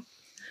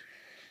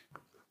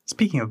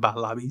 Speaking of bot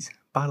lobbies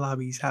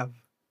have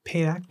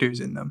paid actors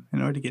in them.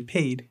 In order to get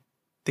paid,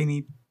 they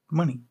need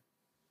money.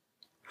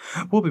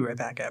 We'll be right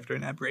back after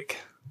an ad break.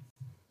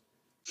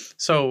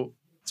 So,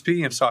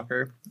 speaking of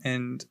soccer,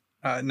 and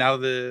now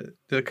the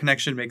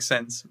connection makes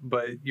sense,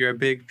 but you're a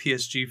big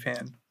PSG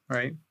fan,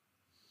 right?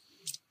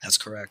 That's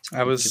correct.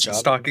 I was Good job.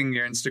 stalking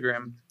your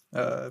Instagram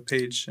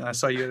page, and I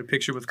saw you had a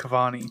picture with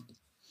Cavani.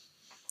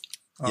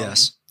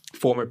 Yes.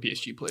 Former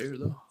PSG player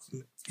though.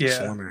 Yeah.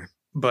 Former.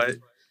 But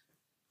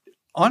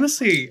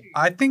honestly,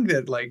 I think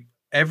that like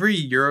every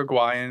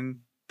Uruguayan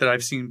that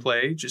I've seen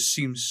play just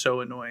seems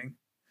so annoying.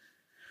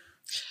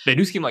 They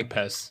do seem like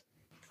pests.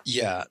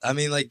 Yeah. I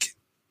mean, like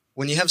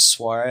when you have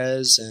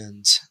Suarez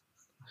and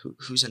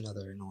who's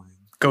another annoying?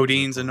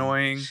 Godin's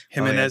annoying.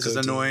 Jimenez is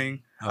Godin. annoying.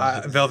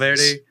 Jimenez.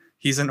 Valverde,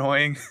 he's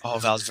annoying. Oh,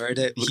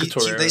 Valverde. Look at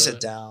He lays Torreira. it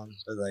down,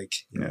 but like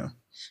Yeah.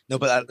 No,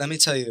 but let me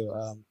tell you,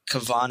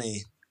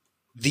 Cavani,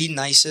 the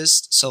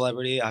nicest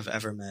celebrity I've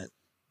ever met.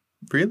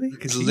 Really?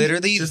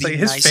 Literally just the like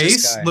his nicest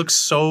face guy. looks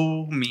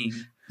so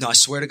mean. No, I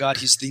swear to God,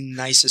 he's the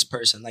nicest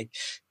person. Like,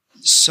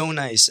 so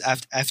nice.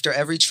 After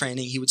every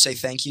training, he would say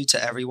thank you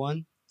to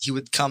everyone. He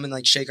would come and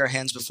like shake our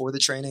hands before the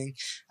training.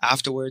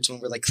 Afterwards, when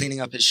we're like cleaning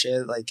up his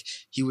shit, like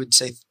he would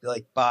say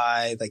like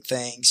bye, like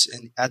thanks.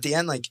 And at the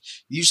end, like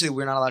usually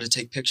we're not allowed to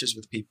take pictures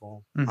with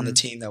people on the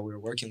team that we were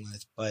working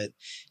with. But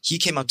he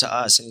came up to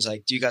us and he's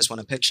like, "Do you guys want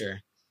a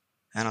picture?"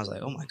 And I was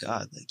like, "Oh my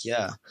God, like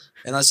yeah."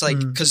 And that's like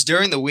because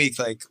during the week,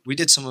 like we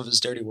did some of his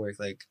dirty work,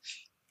 like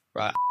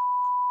right.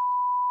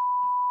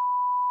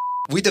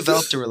 We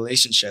developed a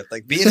relationship.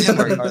 Like me and him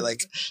are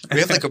like we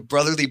have like a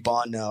brotherly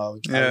bond now. I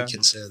would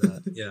consider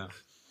that. Yeah.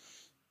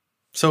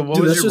 So what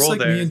Dude, was that's your just role like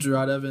there? me and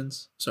Gerard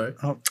Evans. Sorry.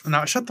 Oh,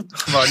 no, shut the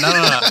fuck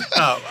up.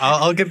 No.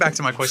 I'll get back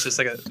to my question in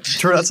a second.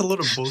 Gerard, that's a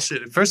little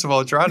bullshit. First of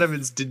all, Gerard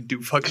Evans didn't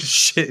do fucking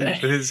shit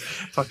with his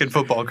fucking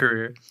football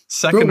career.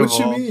 Second Bro, of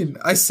what all, you mean?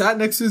 I sat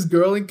next to this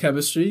girl in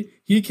chemistry.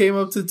 He came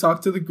up to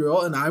talk to the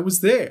girl, and I was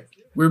there.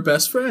 We're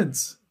best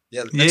friends.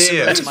 Yeah, that's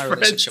similar Yeah. to my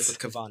relationship with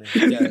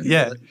Cavani.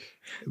 Yeah.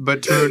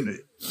 But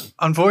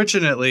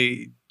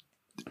unfortunately,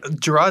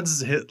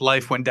 Gerard's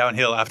life went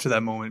downhill after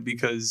that moment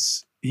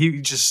because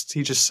he just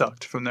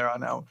sucked from there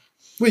on out.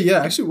 Wait,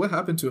 yeah, actually, what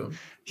happened to him?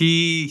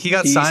 He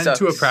got He signed to a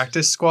sucks.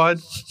 practice squad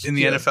in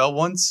the Yeah. NFL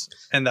once,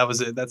 and that was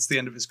it. That's the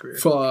end of his career.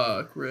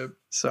 Fuck, rip.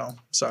 So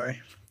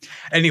sorry.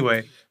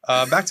 Anyway,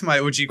 back to my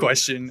OG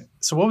question.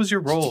 So what was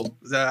your role?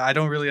 I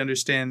don't really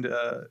understand.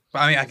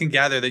 I mean, I can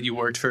gather that you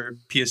worked for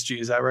PSG.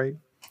 Is that right?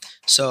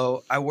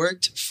 So I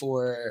worked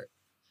for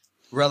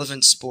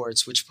Relevant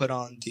Sports, which put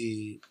on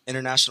the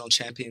International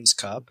Champions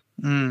Cup.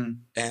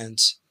 And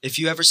if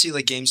you ever see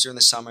like games during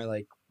the summer,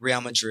 like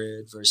Real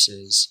Madrid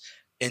versus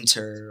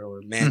Inter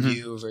or Man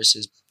U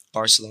versus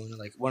Barcelona,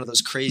 like one of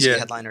those crazy Yeah.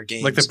 headliner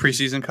games. Like the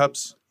preseason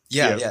cups?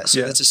 Yeah. So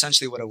Yeah. that's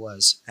essentially what it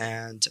was.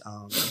 And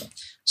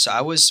so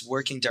I was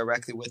working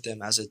directly with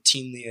them as a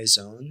team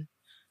liaison.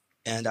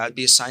 And I'd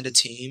be assigned a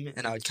team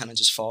and I would kind of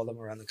just follow them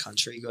around the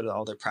country, go to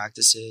all their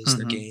practices,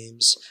 their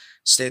games,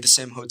 stay at the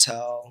same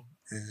hotel,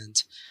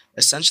 and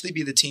essentially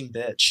be the team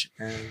bitch.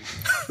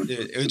 And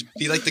it would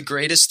be like the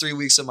greatest 3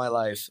 weeks of my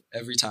life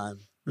every time.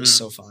 It was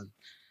so fun.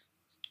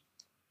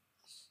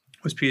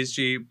 Was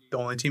PSG the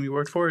only team you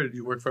worked for, or did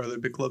you work for other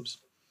big clubs?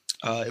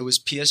 It was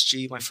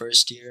PSG my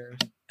first year,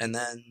 and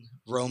then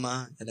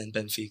Roma, and then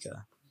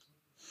Benfica.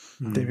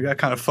 Damn, you got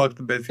kind of fucked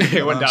the Benfica.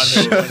 It went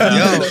huh?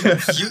 downhill.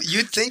 Yo,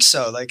 you'd think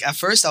so. Like at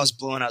first I was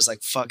blown. I was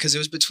like, fuck, because it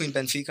was between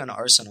Benfica and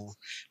Arsenal.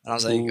 And I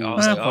was like,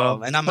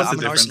 Well, and I'm what's the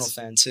an Arsenal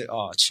difference? fan too.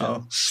 Oh,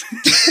 chill.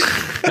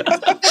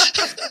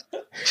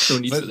 No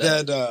need for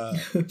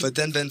that. But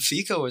then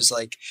Benfica was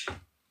like,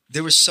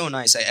 they were so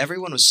nice. Like,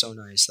 everyone was so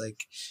nice.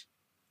 Like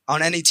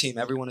on any team,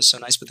 everyone is so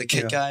nice. But the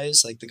kid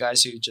guys, like the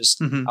guys who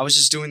just, I was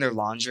just doing their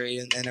laundry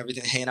and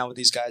everything, hanging out with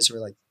these guys who were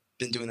like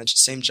been doing the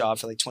same job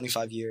for like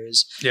 25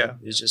 years. Yeah.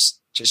 It was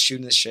just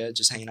shooting the shit,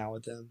 just hanging out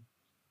with them.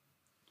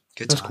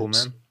 Good That's times. cool,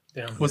 man.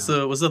 Yeah. Was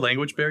the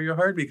language barrier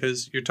hard?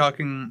 Because you're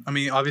talking, I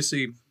mean,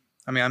 obviously,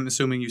 I mean, I'm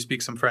assuming you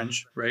speak some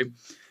French, right?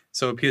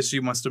 So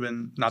PSG must have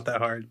been not that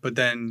hard. But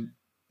then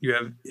you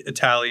have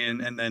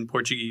Italian and then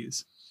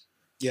Portuguese.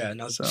 Yeah,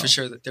 no, So- for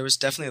sure. There was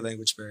definitely a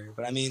language barrier.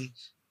 But I mean,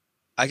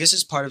 I guess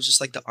it's part of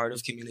just like the art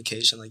of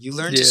communication. Like you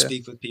learn to Yeah.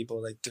 speak with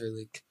people like through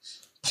like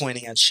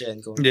pointing at shit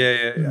and going,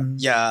 Yeah.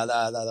 yeah,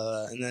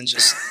 la. And then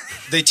just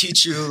they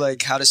teach you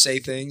like how to say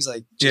things,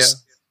 like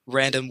just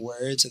random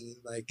words, and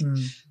like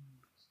Mm.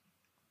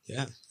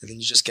 yeah, and then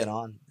you just get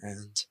on.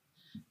 And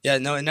Yeah,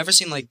 no, it never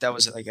seemed like that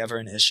was like ever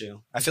an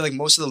issue. I feel like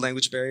most of the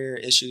language barrier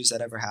issues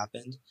that ever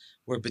happened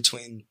were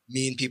between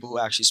me and people who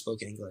actually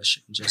spoke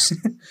English. And just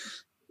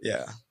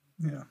yeah.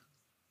 Yeah.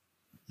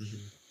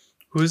 Mhm.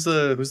 Who's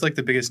like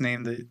the biggest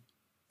name that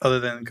other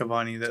than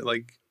Cavani that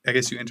like I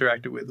guess you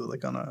interacted with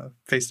like on a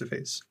face to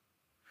face?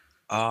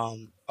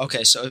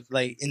 Okay, so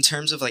like in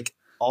terms of like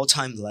all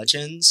time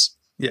legends,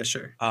 Yeah,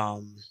 sure.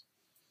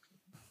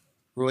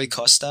 Rui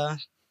Costa,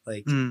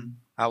 like Mm.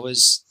 I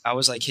was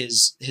like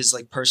his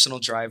like personal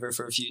driver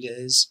for a few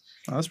days,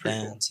 Oh, that's pretty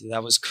cool. and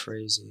that was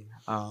crazy.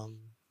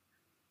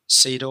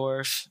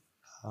 Seedorf,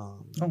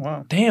 Oh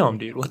wow. Damn,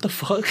 dude, what the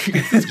fuck?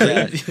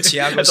 yeah,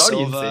 Thiago That's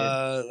already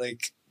Silva,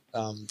 like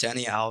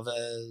Danny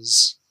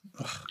Alves.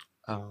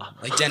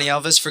 Like Danny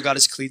Alves forgot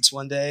his cleats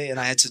one day, and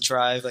I had to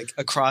drive like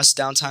across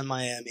downtown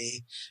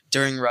Miami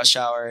during rush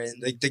hour,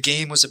 and like the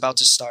game was about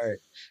to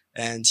start,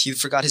 and he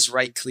forgot his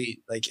right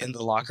cleat like in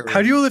the locker room.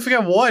 How do you only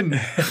forget one?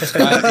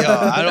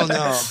 I don't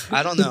know.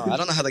 I don't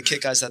know how the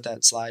kit guys let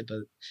that slide,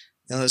 but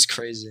that's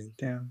crazy.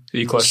 Damn.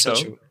 You clutched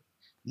out?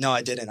 No,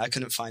 I didn't. I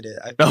couldn't find it.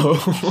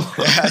 Oh.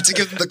 I had to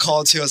give them the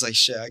call too. I was like,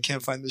 "Shit, I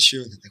can't find the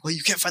shoe." And they're like, "Well,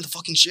 you can't find the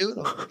fucking shoe."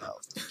 And I'm like, "No."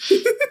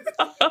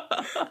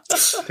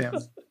 Damn.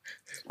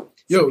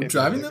 Yo, Okay,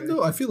 driving them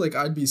though, I feel like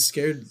I'd be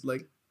scared.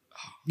 Like,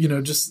 you know,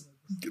 just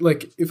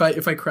like if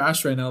I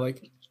crash right now,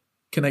 like,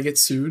 can I get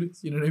sued?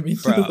 You know what I mean?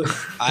 Bro,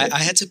 Like, I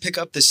had to pick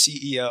up the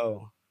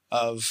CEO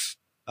of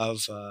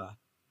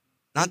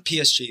not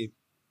PSG,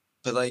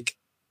 but like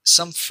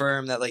some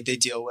firm that like they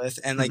deal with,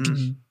 and like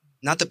mhm.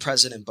 not the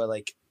president, but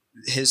like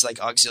his like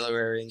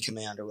auxiliary in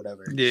command or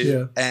whatever. Yeah.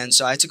 Yeah. And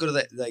so I had to go to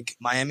the like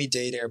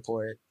Miami-Dade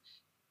airport,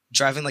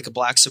 driving like a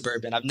black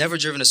Suburban. I've never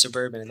driven a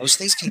Suburban, and those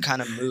things can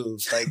kind of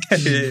move. Like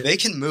they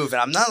can move,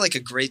 and I'm not like a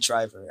great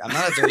driver. I'm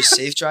not a very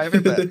safe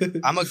driver, but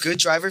I'm a good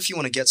driver if you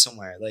want to get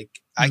somewhere. Like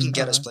I can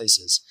get us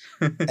places.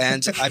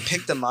 And I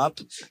picked them up,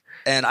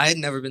 and I had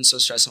never been so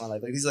stressed in my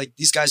life. Like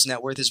these guys'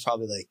 net worth is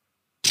probably like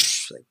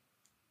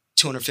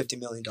 $250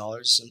 million.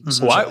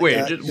 Why?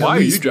 Wait, why are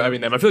you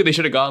driving them? I feel like they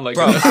should have gone like.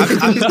 Bro,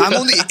 I'm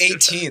only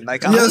 18.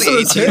 Like I'm Yeah, only so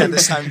it's 18 at him.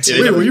 this time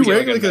too. Wait, were you Yeah,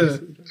 wearing okay,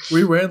 like were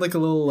you wearing like a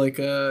little like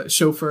a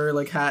chauffeur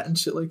like hat and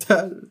shit like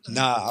that?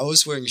 Nah, I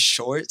was wearing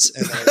shorts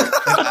and like,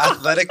 an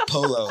athletic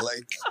polo.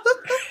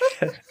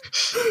 Like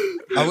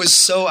I was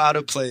so out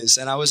of place,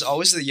 and I was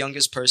always the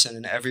youngest person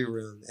in every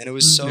room, and it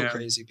was so Yeah.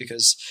 crazy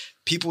because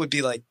people would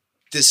be like,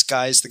 "This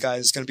guy's the guy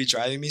that's gonna be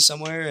driving me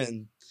somewhere,"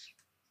 and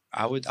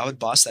I would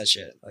boss that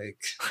shit. Like,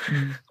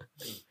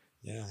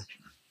 yeah.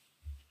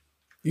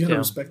 You gotta Yeah.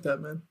 respect that,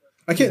 man.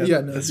 I can't. Yeah,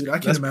 Yeah, no, that's- dude. I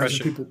can't that's imagine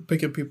pressure. people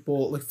picking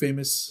people like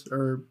famous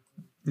or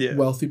Yeah.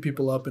 wealthy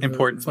people up in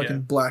Important, a fucking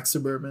yeah. black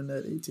Suburban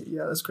at 18.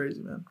 Yeah, that's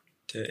crazy, man.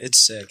 Dude, it's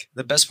sick.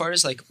 The best part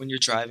is like when you're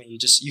driving,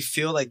 you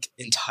feel like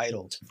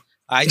entitled.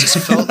 I just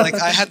felt like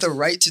I had the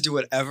right to do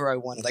whatever I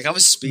wanted. Like I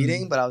was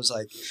speeding, but I was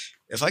like,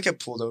 if I get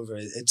pulled over,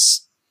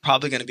 it's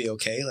probably gonna be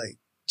okay. Like,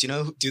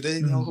 do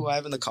they know who I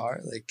have in the car?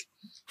 Like,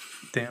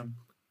 Damn.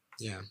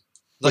 yeah.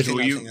 Like, Luckily,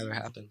 will you- nothing ever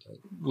happened. But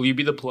Will you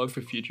be the plug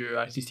for future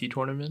ICC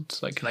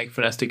tournaments? Like, can I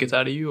finesse tickets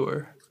out of you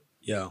or?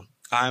 yo,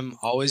 I'm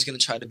always gonna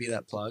try to be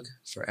that plug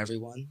for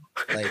everyone.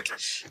 Like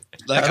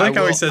I like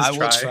how he says I will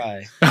try.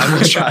 try. I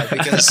will try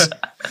because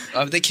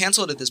they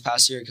canceled it this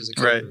past year because of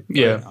COVID. Right.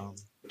 Yeah.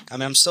 But, I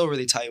mean, I'm still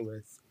really tight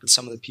with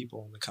some of the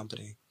people in the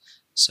company.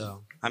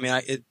 So, I mean,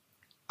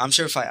 I'm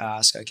sure if I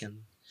ask, I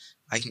can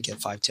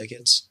get 5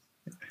 tickets.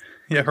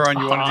 Yeah, Haran,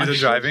 you want to do the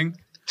driving?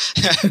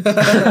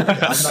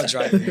 I'm not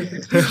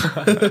driving.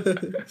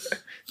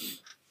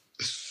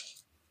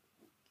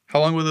 How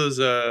long were those?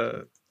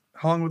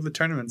 How long were the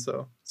tournaments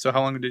though? So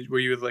how long were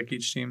you with like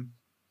each team?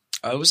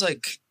 It was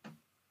like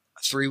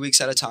 3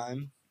 weeks at a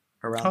time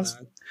around That's-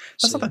 that.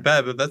 That's So, not that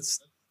bad, but that's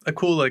a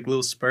cool like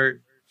little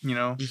spurt. You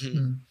know, mhm.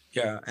 Mm.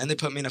 Yeah, and they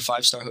put me in a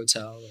 5-star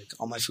hotel. Like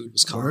all my food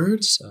was covered.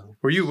 Word? So,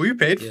 were you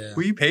paid? Yeah.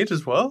 Were you paid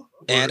as well?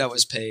 and I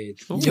was paid.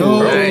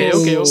 Yo.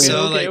 okay.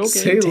 So, like,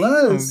 Say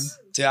less.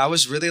 Dude, I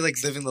was really like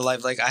living the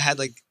life. Like I had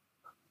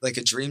like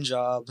a dream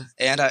job,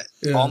 and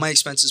Yeah. all my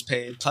expenses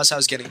paid. Plus, I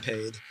was getting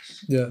paid,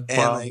 Yeah. and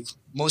Wow. like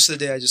most of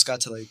the day, I just got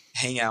to like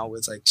hang out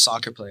with like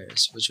soccer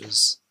players, which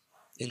was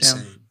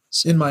insane.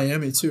 So, In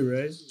Miami too,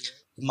 right?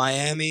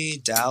 Miami,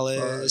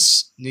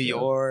 Dallas, New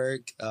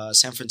York,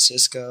 San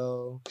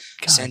Francisco,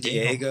 San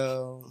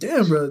Diego.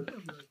 Damn, bro.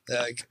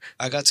 Like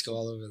I got to go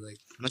all over. Like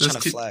I'm not Those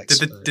trying to te- flex.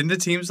 but- didn't the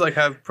teams like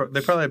have? They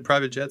probably had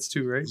private jets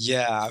too, right?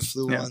 yeah, I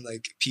flew Yeah. on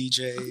like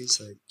PJs,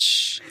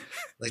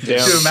 like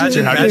Damn. Dude,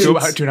 imagine how do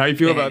you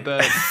feel Man. about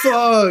that?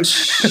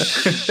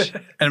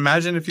 Fuck. And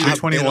imagine if you were I've been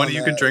 21, on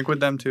you could that. drink with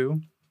them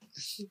too.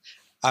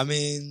 I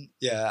mean,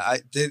 yeah,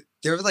 they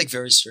were like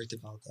very strict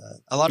about that.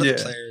 A lot of Yeah.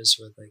 the players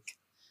were like,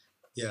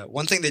 yeah.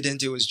 One thing they didn't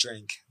do was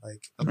drink.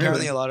 Like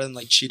apparently, a lot of them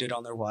like cheated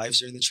on their wives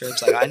during the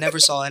trips. Like I never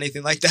saw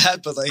anything like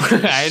that, but like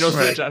I ain't no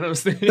snitch. I don't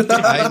snitch.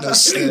 I ain't no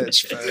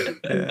snitch. But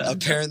Yeah.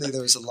 apparently,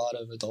 there was a lot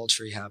of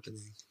adultery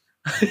happening.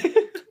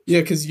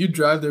 Yeah, because you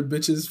drive their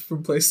bitches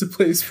from place to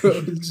place, bro.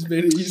 It just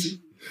made it easy.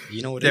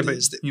 You know what Yeah, it but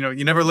is.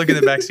 you never look in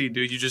the backseat,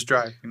 dude. You just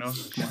drive. Come on.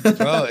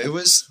 Bro, it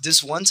was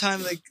this one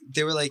time, like,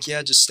 they were like,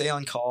 yeah, just stay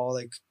on call.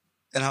 Like,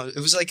 and it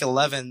was like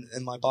 11,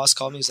 and my boss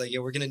called me. He's like, yeah,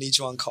 we're going to need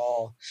you on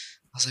call.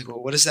 I was like,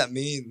 well, what does that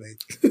mean?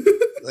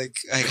 Like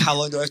how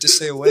long do I have to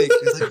stay awake?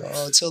 He's like,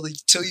 oh,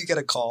 till you get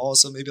a call.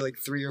 So maybe like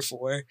 3 or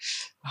 4.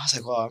 I was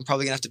like, well, I'm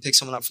probably going to have to pick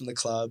someone up from the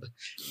club.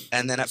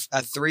 And then at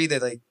 3, they're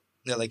like,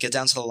 get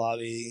down to the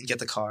lobby and get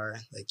the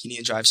car. Like, you need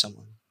to drive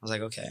someone. I was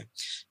like, okay.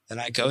 Then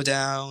I go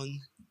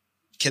down,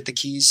 get the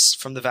keys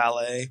from the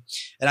valet.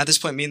 And at this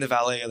point, me and the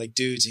valet are like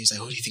dudes. And he's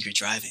like, oh, do you think you're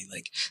driving?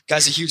 Like,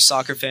 guy's a huge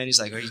soccer fan. He's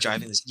like, are you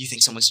driving this? Do you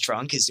think someone's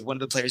drunk? Is one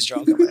of the players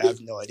drunk? I'm like, I have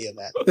no idea,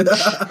 man.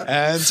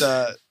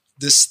 And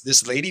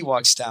this lady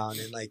walks down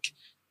in like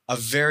a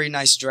very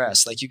nice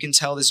dress. Like, you can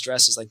tell this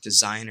dress is like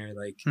designer.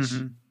 Like,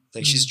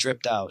 like she's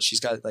dripped out.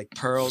 She's got like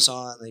pearls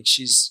on. Like,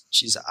 she's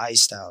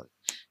iced out.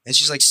 And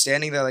she's like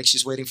standing there like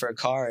she's waiting for a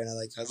car. And I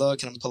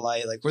look and I'm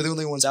polite. Like, we're the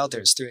only ones out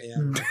there. It's 3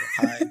 a.m. Like,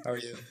 hi, how are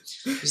you?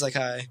 She's like,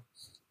 hi.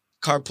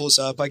 Car pulls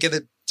up. I get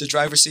the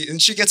driver's seat,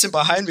 and she gets in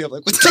behind me. I'm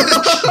like, what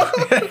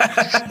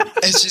the?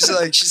 And she's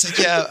like,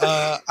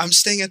 yeah, I'm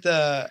staying at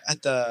the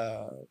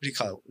what do you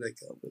call it? Like,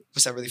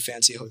 what's that really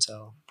fancy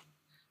hotel?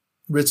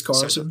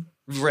 Ritz-Carlton.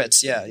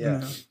 Ritz,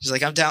 yeah. She's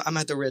like, I'm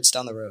at the Ritz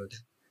down the road.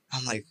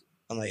 I'm like,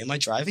 am I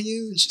driving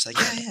you? And she's like,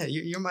 yeah,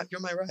 you're my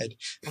ride.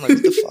 I'm like,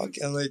 what the fuck?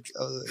 And I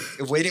was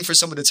like, waiting for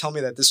someone to tell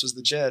me that this was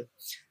legit.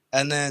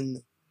 And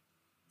then,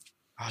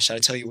 should I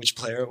tell you which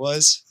player it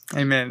was?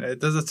 Hey man,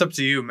 it's up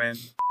to you, man.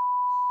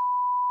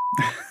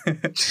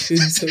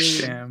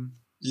 Damn.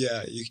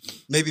 Yeah, you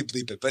maybe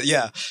bleep it, but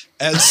yeah.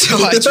 And so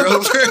I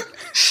drove her.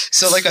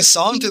 So like, I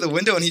saw him through the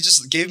window, and he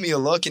just gave me a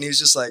look, and he was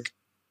just like,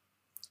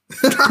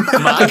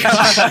 My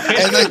God.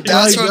 and like,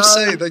 that's what I'm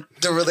saying. Like,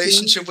 the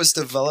relationship was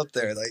developed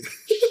there. Like,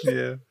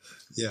 yeah.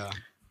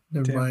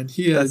 Never Damn, mind.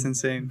 He that's has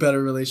insane.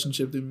 better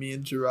relationship than me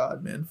and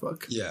Gerard, man.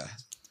 Fuck. Yeah.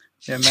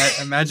 Yeah,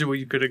 imagine what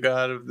you could have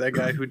got of that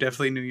guy who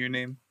definitely knew your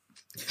name.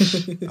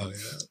 Oh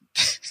yeah.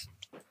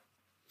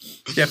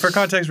 Yeah, for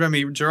context,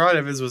 Remy, Gerard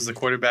Evans was the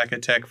quarterback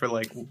at Tech for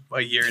like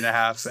a year and a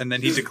half, and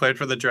then he declared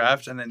for the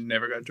draft and then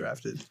never got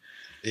drafted.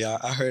 Yeah,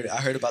 I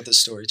heard about this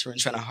story. Turin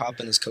trying to hop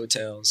in his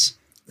coattails.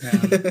 Yeah.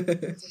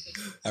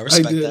 I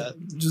respect that.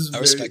 Just I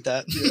respect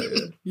that.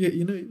 Yeah,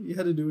 you know, you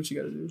had to do what you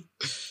got to do.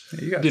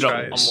 Yeah, you gotta Dude,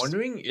 try I'm it.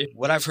 wondering if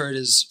What I've heard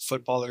is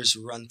footballers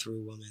run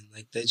through women.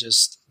 Like, they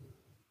just,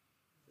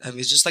 I mean,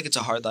 it's just like, it's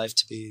a hard life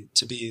to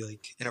be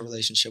like in a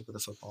relationship with a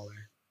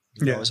footballer.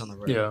 You're Yeah. always on the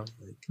road. Yeah.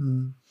 Like,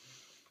 Mm.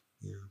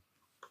 yeah.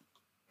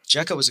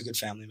 Jekka was a good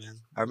family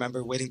man. I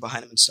remember waiting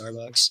behind him in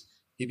Starbucks.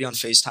 He'd be on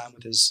FaceTime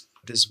with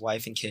his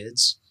wife and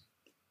kids.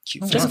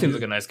 Cute Jekko family. seems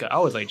like a nice guy. I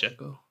always like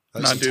Jekko.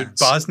 That was Nah, dude, intense.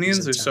 Bosnians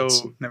It are was so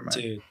intense. never mind.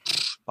 Dude,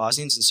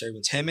 Bosnians and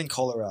Serbians. Him and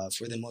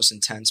Kolarov were the most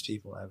intense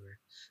people ever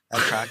at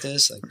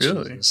practice. Like,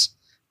 Really? Jesus.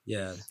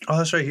 Yeah. Oh,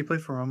 that's right. He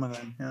played for Roma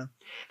then. Yeah.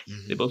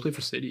 Mhm. They both play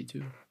for City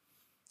too.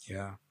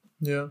 Yeah.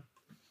 Yeah.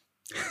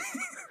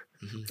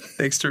 Mhm.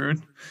 Thanks,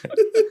 Tarun.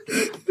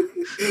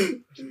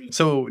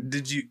 So,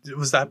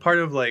 was that part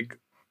of like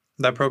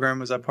that program?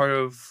 Was that part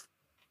of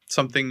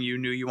something you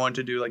knew you wanted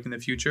to do like in the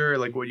future, or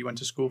like what you went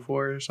to school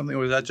for or something? Or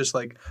was that just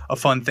like a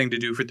fun thing to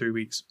do for 3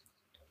 weeks?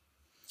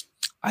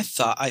 I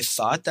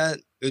thought that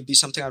it would be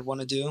something I'd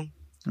want to do.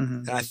 Mm-hmm.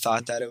 And I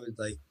thought that it would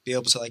like be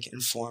able to like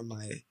inform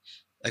my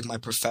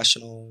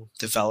professional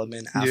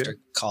development after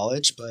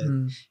college, but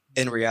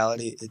in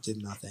reality, it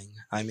did nothing.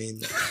 I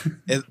mean,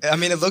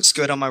 it looks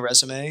good on my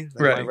resume.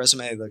 Like, Right. My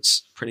resume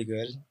looks pretty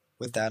good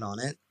with that on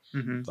it.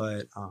 Mm-hmm.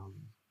 But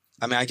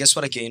I mean, I guess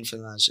what I gained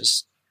from that is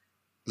just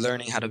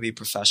learning how to be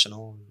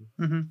professional.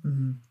 Mm-hmm.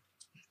 Mm-hmm.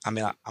 I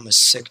mean, I'm a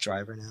sick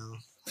driver now.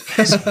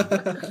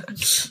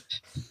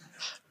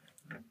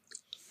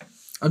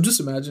 I'm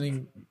just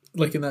imagining,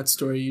 like in that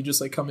story, you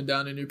just like coming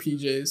down in your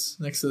PJs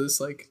next to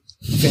this like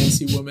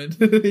fancy woman.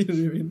 You know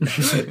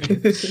what I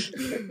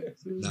mean?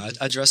 No,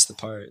 I dress the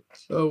part.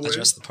 Oh, I word.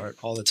 dress the part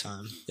all the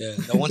time. Yeah.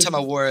 The one time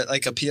I wore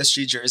like a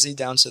PSG jersey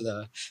down to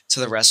the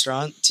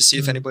restaurant to see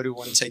if anybody would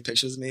want to take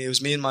pictures with me. It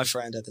was me and my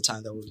friend at the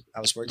time that I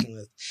was working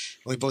with.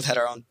 And we both had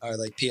our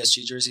like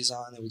PSG jerseys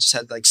on, and we just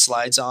had like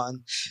slides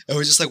on, and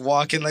we just like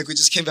walking like we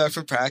just came back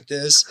from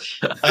practice.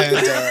 And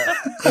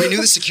we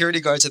knew the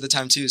security guards at the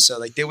time too, so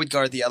like they would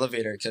guard the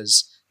elevator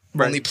because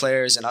only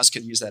players and us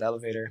could use that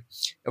elevator.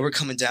 And we're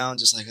coming down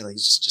just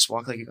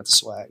walk like you got the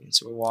swag. And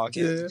so we're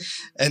walking,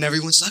 and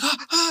everyone's like,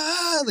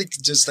 like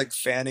just like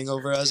fanning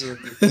over us. And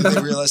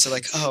they realize they're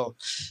like, oh,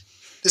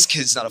 this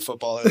kid's not a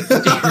footballer. They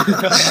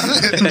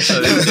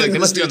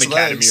must be on the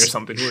academy or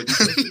something.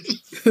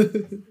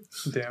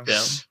 Damn.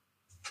 Damn.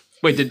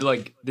 Wait, did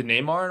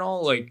Neymar and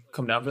all like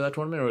come down for that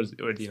tournament, or was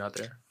he not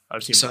there?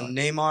 I've seen. So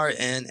Neymar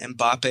and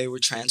Mbappe were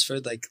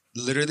transferred like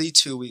literally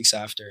 2 weeks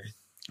after.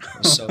 I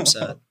was so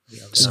upset.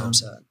 Yeah, I was so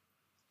upset.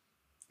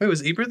 Wait,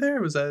 was Eber there?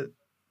 Or was that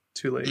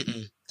too late?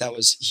 Mm-mm. That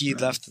was he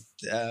left.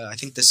 I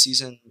think the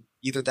season,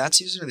 either that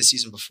season or the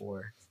season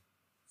before,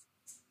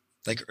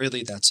 like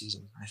early that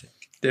season. I think.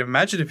 Damn,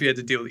 imagine if you had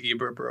to deal with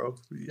Eber, bro.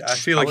 I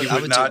feel like I you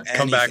would would do not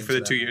come back anything for the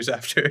for 2 that years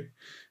after.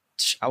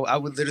 I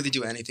would literally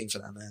do anything for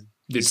that man.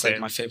 Dude, It's like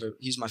same. my favorite.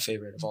 He's my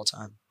favorite of all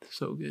time.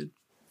 So good.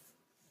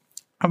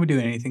 I would do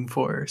anything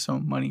for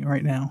some money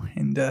right now,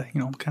 and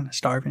I'm kind of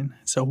starving.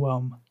 So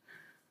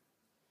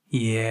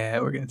yeah,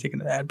 we're gonna take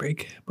another ad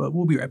break, but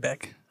we'll be right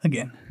back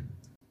again.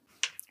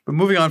 But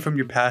moving on from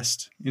your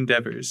past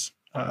endeavors,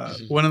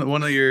 one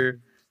of your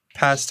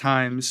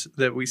pastimes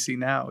that we see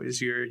now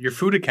is your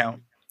food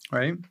account,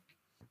 right?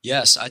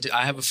 Yes, I do.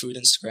 I have a food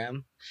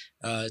Instagram.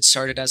 It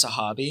started as a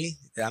hobby.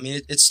 I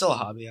mean, it's still a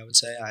hobby. I would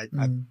say.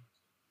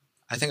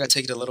 I think I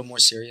take it a little more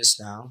serious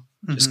now,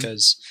 just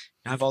because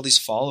I have all these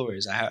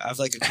followers. I have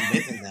like a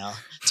commitment now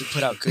to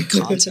put out good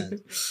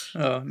content.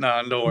 Oh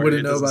no, don't worry, Wouldn't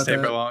it know doesn't about stay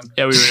that. for long.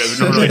 Yeah, we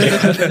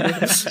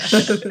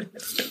don't really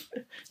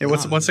Yeah,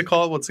 what's it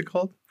called? What's it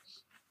called?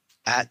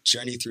 At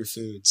Journey Through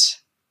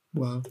Foods.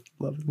 Wow.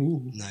 Love it.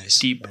 Ooh. Nice.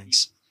 Deep.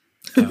 Thanks.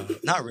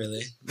 Not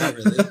really.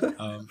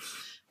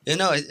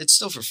 It's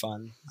still for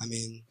fun. I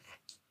mean,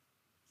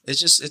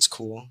 it's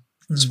cool.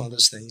 It's one of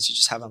those things you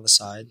just have on the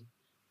side.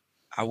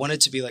 I want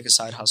it to be like a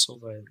side hustle,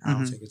 but I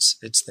don't think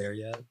it's there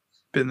yet.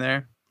 Been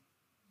there.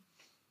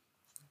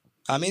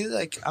 I mean,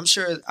 like I'm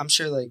sure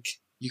like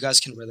you guys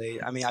can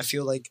relate. I mean, I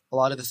feel like a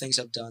lot of the things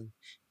I've done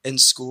in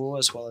school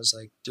as well as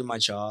like through my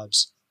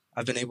jobs,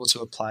 I've been able to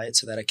apply it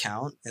to that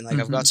account, and like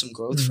I've got some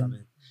growth from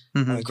it.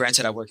 I mean,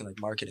 granted, I work in like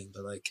marketing,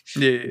 but like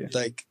Yeah.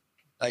 like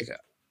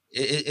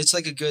it's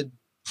like a good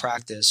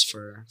practice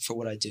for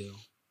what I do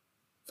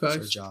for a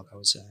Facts. job, I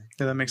would say.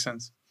 Yeah, that makes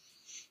sense.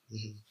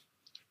 Mhm.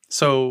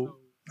 So,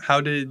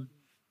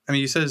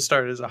 you said it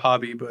started as a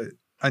hobby, but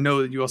I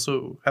know that you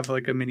also have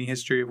like a mini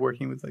history of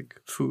working with like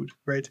food,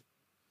 right?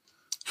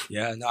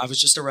 Yeah, no, I was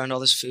just around all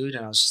this food,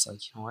 and I was just like,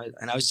 you know what?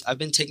 And I've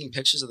been taking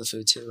pictures of the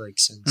food too, like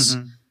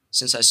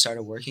since I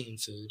started working in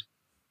food,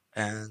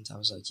 and I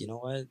was like, you know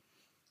what?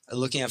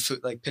 Looking at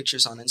food, like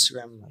pictures on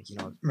Instagram, I'm like, you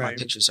know, my Right.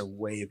 pictures are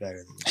way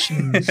better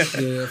than this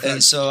shit. Yeah.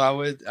 And so I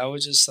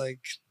would just like,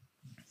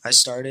 I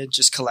started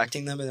just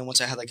collecting them, and then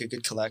once I had like a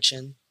good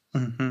collection,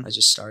 I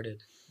just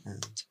started,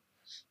 and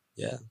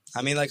yeah,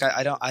 I mean, like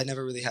I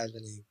never really had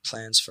any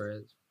plans for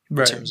it in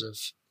Right. terms of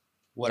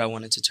what I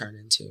wanted to turn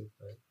into,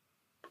 but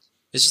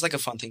it's just like a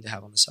fun thing to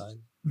have on the side.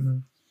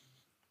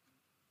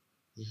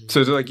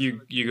 So is it like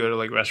you go to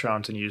like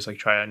restaurants and you just like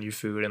try out new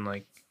food, and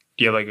like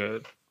do you have like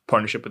a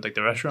partnership with like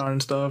the restaurant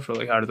and stuff, or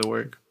like how does it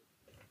work?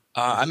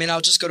 I mean,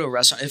 I'll just go to a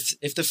restaurant.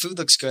 If the food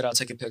looks good, I'll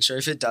take a picture.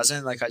 If it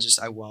doesn't, like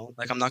I won't.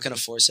 Like I'm not gonna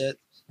force it.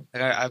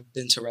 Like I've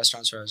been to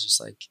restaurants where I was just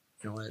like,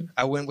 you know what?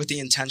 I went with the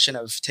intention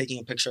of taking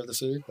a picture of the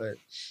food, but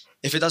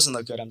if it doesn't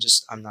look good,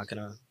 I'm not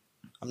gonna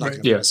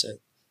Yeah. press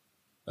it.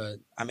 But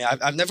I mean,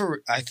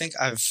 I think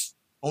I've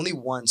only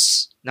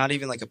once, not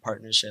even like a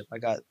partnership, I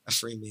got a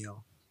free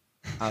meal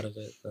out of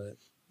it, but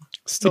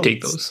You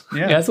take those. Yeah.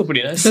 Yeah, that's still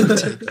pretty nice.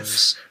 take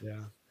those.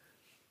 Yeah.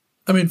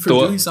 I mean, for So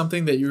what- doing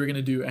something that you were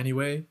gonna do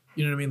anyway,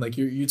 you know what I mean? Like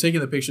you're taking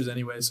the pictures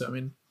anyway, so I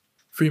mean,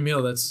 free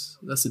meal. That's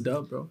a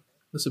dub, bro.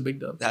 That's a big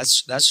dub.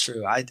 That's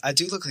true. I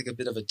do look like a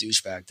bit of a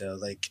douchebag though.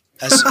 Like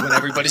when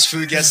everybody's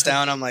food gets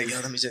down, I'm like, yo,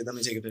 let me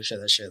take a picture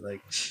of that shit.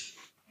 Like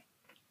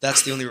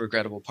that's the only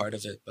regrettable part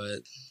of it, but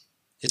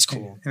it's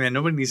cool. Hey, man,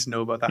 nobody needs to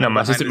know about that. No,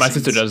 my behind the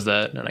sister scenes. does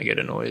that, and I get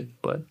annoyed,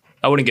 but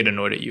I wouldn't get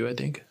annoyed at you, I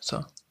think.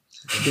 So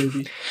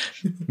Baby.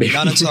 maybe.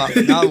 Not until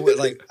now,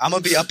 like I'm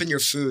gonna be up in your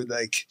food.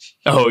 Like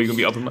Oh, you're gonna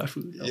be up in my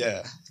food.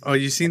 yeah, Oh,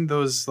 you seen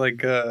those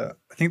like I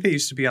think they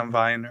used to be on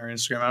Vine or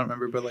Instagram. I don't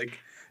remember, but like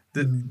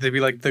they'd be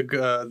like the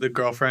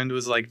girlfriend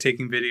was like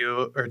taking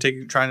video or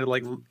trying to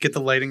like get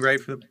the lighting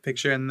right for the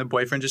picture, and the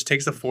boyfriend just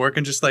takes a fork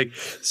and just like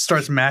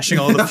starts mashing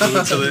all the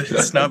food so that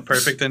it's not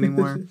perfect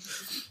anymore.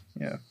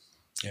 Yeah.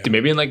 Dude,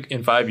 maybe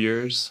in 5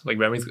 years, like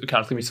Remy's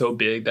account's gonna be so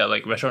big that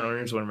like restaurant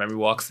owners, when Remy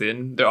walks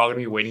in, they're all gonna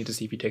be waiting to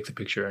see if he takes a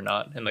picture or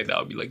not, and like that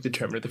would be like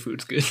determine if the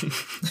food's good.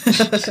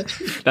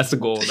 That's the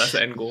goal. That's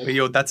the end goal. But,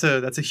 yo, that's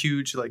a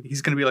huge like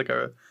he's gonna be like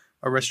a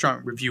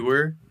restaurant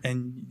reviewer,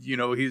 and you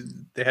know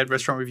they had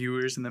restaurant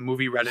reviewers in the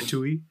movie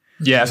Ratatouille,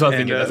 Yeah, that's what I was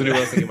And, thinking. That's what I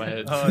was thinking in my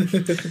head.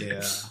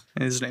 yeah.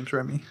 and his name's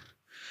Remy.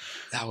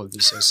 That would be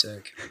so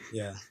sick.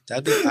 Yeah,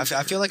 that'd be. I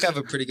feel like I have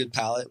a pretty good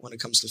palate when it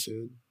comes to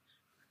food.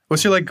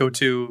 What's your like go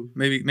to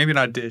maybe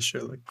not dish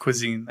or like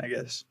cuisine, I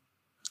guess.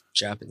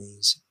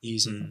 Japanese,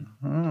 easy,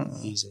 Oh.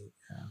 easy.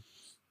 Yeah.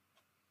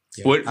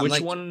 Yeah. Which I'm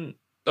like- one?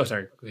 Oh,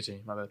 sorry.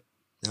 Continue. My bad.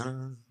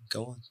 No,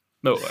 go on.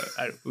 No,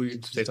 were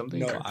you say something?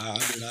 No, or- I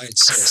mean I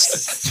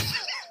insist.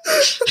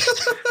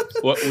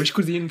 Which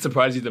cuisine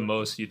surprised you the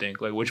most? You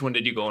think? Like, which one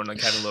did you go on like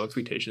having low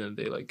expectation and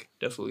they like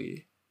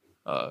definitely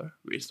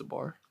raised the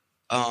bar?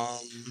 I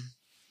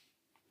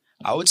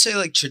would say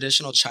like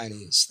traditional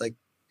Chinese, like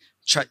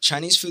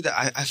Chinese food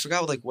that I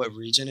forgot like what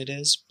region it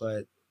is,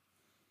 but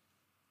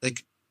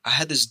like I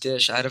had this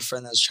dish. I had a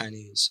friend that's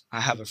Chinese.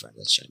 I have a friend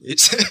that's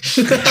Chinese.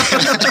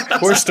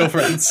 We're still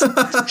friends.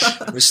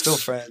 We're still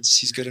friends.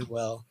 He's good and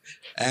well,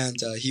 and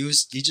he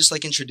just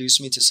like introduced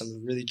me to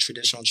some really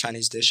traditional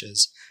Chinese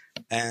dishes,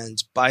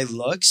 and by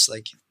looks,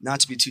 like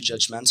not to be too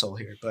judgmental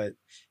here, but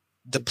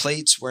the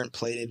plates weren't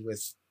plated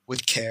with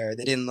care.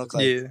 They didn't look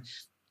like Yeah.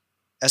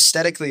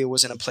 aesthetically, it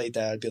wasn't a plate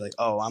that I'd be like,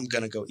 oh, I'm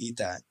gonna go eat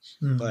that.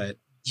 But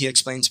he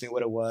explained to me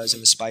what it was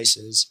and the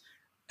spices,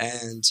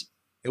 and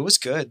it was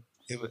good.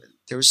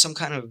 There was some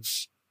kind of,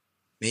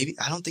 maybe,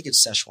 I don't think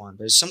it's Szechuan, but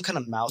there's some kind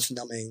of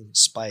mouth-numbing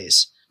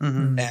spice,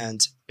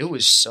 and it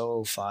was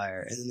so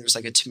fire. And then there was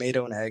like a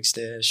tomato and eggs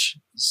dish.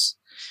 It's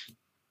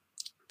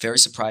very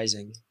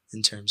surprising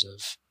in terms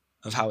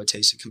of how it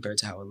tasted compared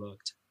to how it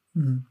looked.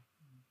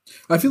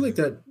 I feel like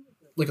that,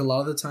 like a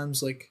lot of the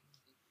times, like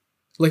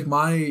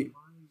my,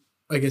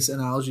 I guess,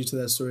 analogy to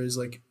that story is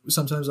like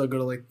sometimes I'll go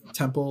to like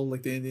temple,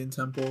 like the Indian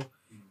temple,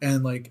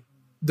 and like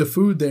the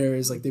food there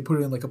is like they put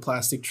it in like a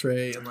plastic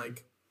tray, and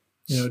like,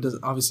 you know, it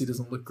obviously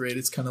doesn't look great.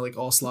 It's kind of like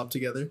all slopped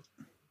together,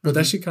 but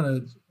that shit kind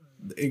of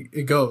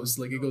it goes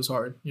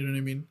hard. You know what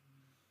I mean?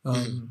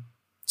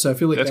 So I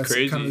feel like that's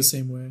crazy. kind of the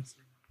same way.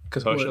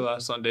 Because Harsha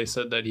last Sunday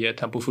said that he had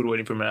temple food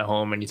waiting for him at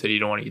home, and he said he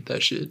don't want to eat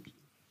that shit.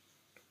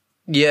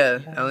 Yeah,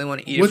 I only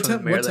want to eat What it from the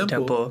what Maryland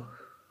temple? temple.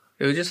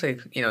 It was just like,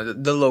 you know,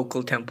 the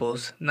local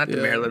temples, not the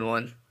Yeah. Maryland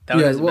one. That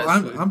one Yeah, has the well,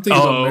 best food. I'm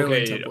thinking about Oh,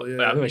 Maryland okay. temple. I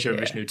Yeah, think I should have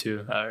Yeah. Vishnu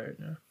too. All right.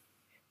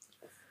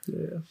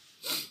 yeah.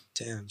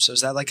 Damn. So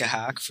is that like a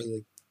hack for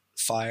like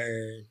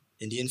fire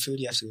Indian food?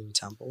 You have to go to a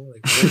temple.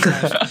 Like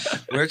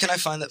where can I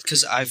find that?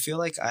 Because I feel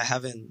like I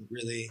haven't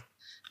really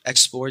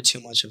explored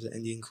too much of the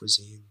Indian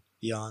cuisine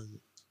beyond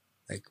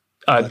like.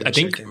 I butter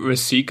think chicken.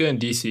 Rasika in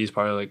DC is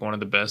probably like one of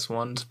the best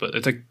ones, but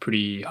it's like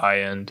pretty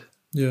high end.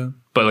 Yeah.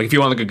 But like if you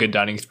want like a good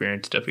dining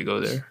experience, definitely go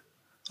there.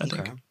 I Okay.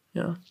 think.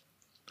 Yeah.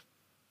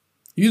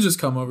 You can just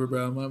come over,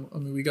 bro. I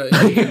mean, we got. I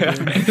feel Yeah,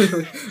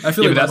 like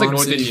but that's my like mom's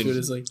North city Indian. food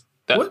is like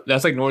That, What?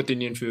 that's like North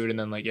Indian food, and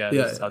then like Yeah,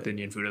 there's yeah, South yeah.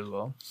 Indian food as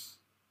well.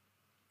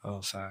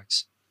 Oh,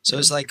 facts. So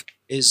it's like,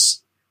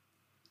 is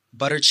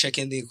butter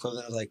chicken the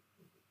equivalent of like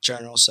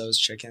General Tso's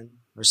chicken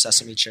or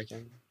sesame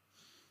chicken?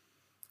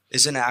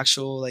 Is it an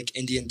actual like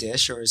Indian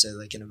dish, or is it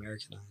like an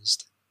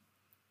Americanized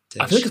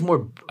dish? I feel like it's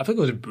more. I think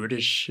it was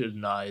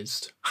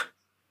Britishized.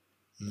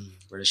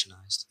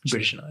 Britishized.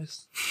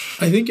 Britishized.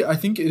 I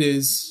think it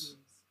is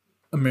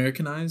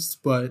Americanized,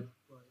 but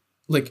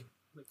like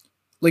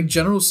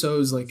General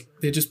Tso's, like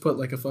they just put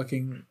like a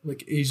fucking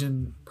like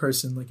Asian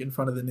person like in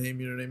front of the name,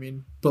 you know what I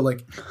mean? But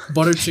like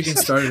butter chicken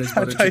started as I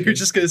butter thought you chicken. were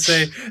just gonna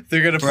say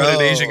they're gonna put Bro.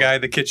 an Asian guy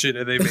in the kitchen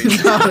and they make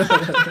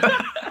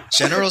it.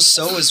 General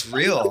Tso is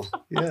real.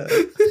 Yeah.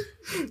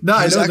 No,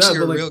 I He's know actually that,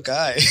 but a like real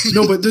guy.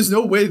 no, but there's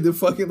no way the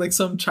fucking like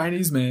some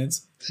Chinese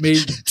man's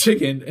made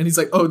chicken and he's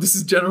like, oh, this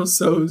is General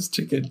Tso's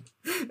chicken,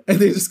 and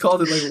they just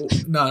called it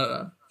like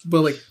no.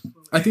 But like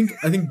I think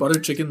butter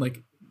chicken,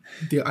 like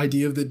the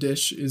idea of the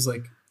dish is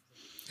like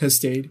has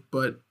stayed,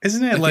 but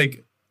Isn't it I like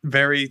think-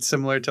 very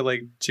similar to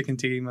like chicken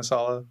tikka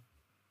masala?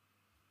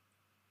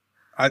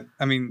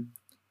 I mean,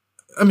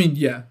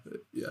 yeah.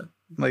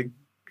 like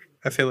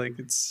I feel like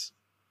it's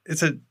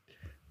a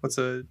what's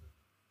a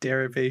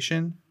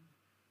derivation?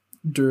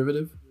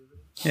 Derivative.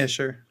 Yeah,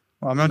 sure.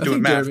 Well, I'm not I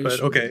doing think math, but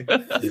derivation. okay.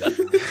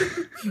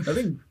 I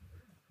think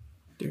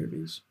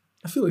derivation.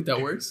 I feel like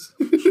that works.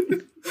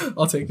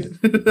 I'll take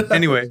it.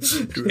 Anyway,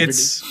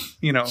 it's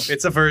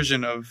it's a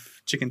version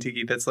of chicken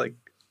tikka that's like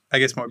I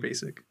guess more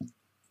basic.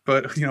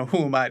 But who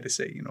am I to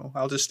say?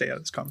 I'll just stay out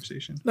of this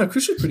conversation. No,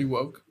 Christian's pretty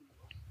woke.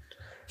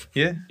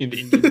 Yeah, In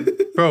the Indian.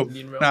 bro.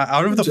 Indian realm. Now,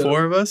 out of the General.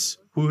 four of us,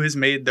 who has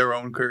made their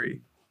own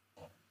curry?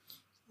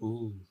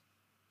 Ooh.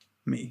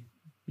 Me,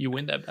 You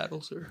win that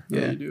battle, sir. Yeah,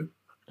 Yeah. you do.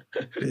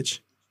 bitch.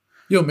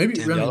 Yo, maybe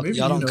Damn, Remy, y'all, maybe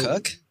y'all you don't know.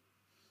 cook?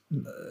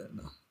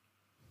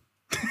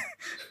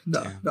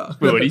 No, Damn. no.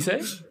 Wait, what did he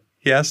say?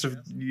 He asked if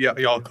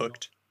y'all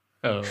cooked.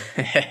 Oh. No.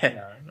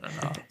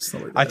 It's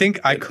not like I that. think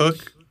I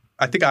cook.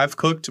 I think I've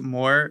cooked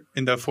more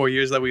in the 4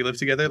 years that we lived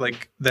together,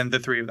 like than the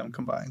three of them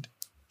combined.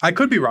 I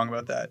could be wrong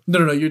about that,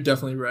 No, you're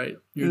definitely right.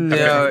 You're No,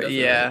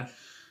 definitely yeah.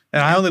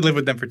 and I only lived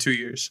with them for 2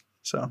 years.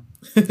 So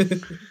right.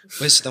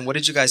 Wait, so then what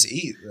did you guys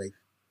eat? Like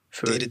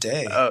day to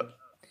day? Oh.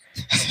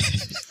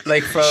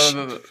 Like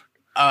from,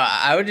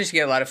 I would just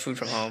get a lot of food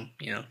from home,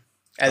 you know.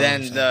 And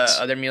then the thanks.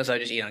 other meals I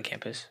would just eat on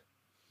campus,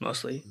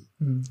 mostly.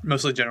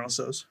 mostly General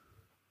Tso's.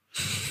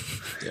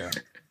 Yeah.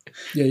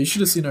 Yeah, you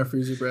should have seen our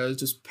freezer, bro. It was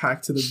just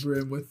packed to the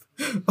brim with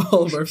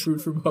all of our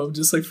food from home,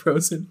 just like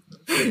frozen.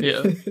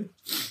 Yeah.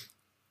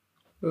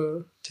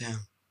 Damn.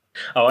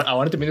 I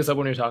wanted to bring this up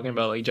when we were talking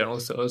about like General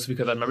Tso's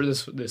because I remember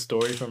this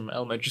story from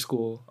elementary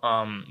school.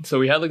 So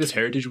we had like this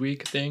Heritage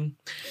Week thing,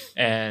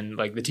 and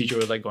like the teacher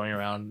was like going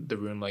around the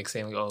room like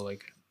saying like, oh,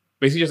 like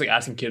basically just like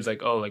asking kids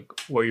like, oh, like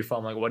where you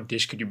from, like what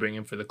dish could you bring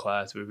in for the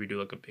class if we do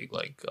like a big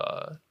like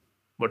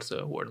what's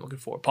the word I'm looking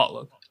for,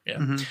 potluck. Yeah.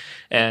 Mhm.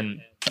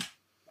 And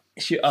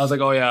I was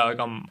like, oh yeah, like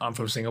I'm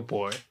from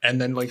Singapore, and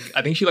then like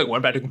I think she like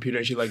went back to the computer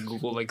and she like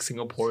Googled like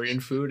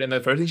Singaporean food, and the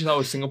first thing she saw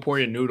was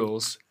Singaporean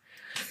noodles.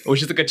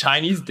 which is like a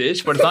Chinese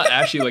dish, but it's not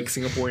actually like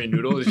Singaporean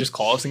noodles. It's just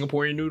called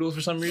Singaporean noodles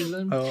for some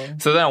reason. Oh.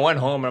 So then I went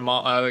home and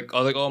I was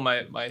like, oh,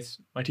 my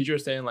teacher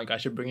was saying like I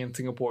should bring in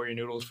Singaporean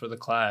noodles for the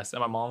class,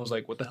 and my mom was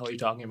like, what the hell are you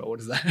talking about? What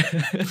is that?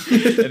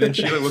 And then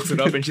she like looks it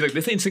up and she's like,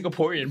 this ain't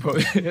Singaporean, bro.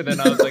 And then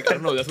I was like, I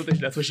don't know.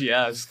 That's what she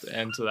asked,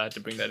 and so I had to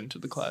bring that into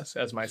the class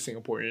as my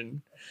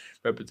Singaporean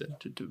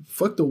representative.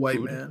 Fuck the white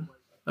food. man.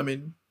 I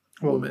mean,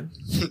 Whoa. woman.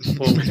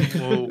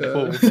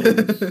 Whoa.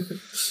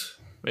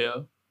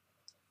 Yeah.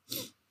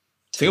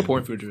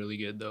 Singaporean food's really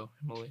good though.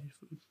 Malay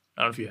food.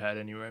 I don't know if you had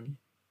any, Remy.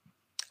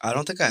 I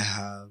don't think I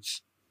have.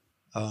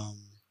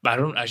 But I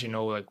don't actually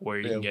know like where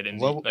you can get in.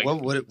 What like,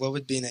 what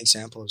would be an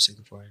example of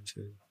Singaporean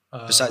food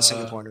besides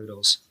Singapore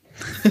noodles?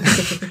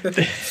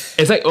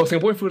 It's like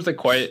Singaporean food is like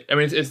quite. I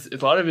mean, it's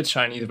a lot of it's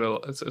Chinese,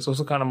 but it's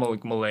also kind of more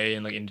like Malay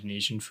and like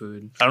Indonesian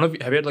food. I don't know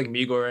if have you had like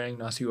mee goreng,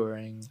 nasi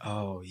goreng?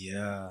 Oh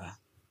yeah.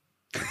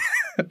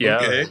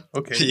 Yeah.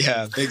 Okay.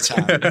 Yeah, big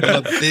time. I'm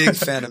a big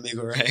fan of mee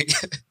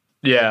goreng.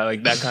 Yeah,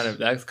 like that's kind of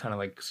like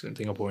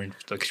Singaporean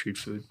like street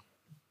food.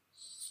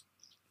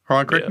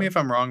 Ron, correct me if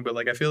I'm wrong, but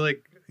like I feel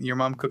like your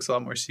mom cooks a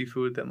lot more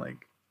seafood than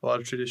like a lot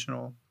of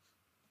traditional,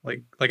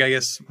 like I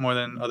guess more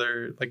than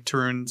other like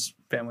Tarun's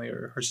family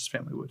or Harsh's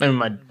family would. I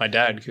mean, my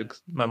dad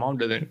cooks. My mom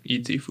doesn't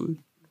eat seafood.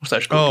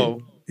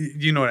 Oh,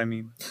 you know what I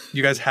mean.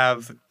 You guys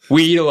have.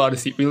 We eat a lot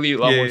of we eat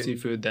a lot more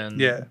seafood than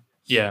Yeah.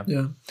 Yeah.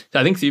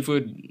 I think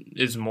seafood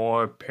is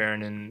more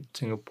apparent in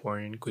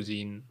Singaporean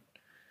cuisine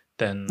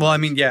than. Well, I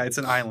mean, yeah, it's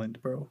an island,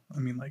 bro. I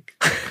mean, like.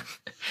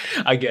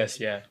 I guess,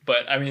 yeah.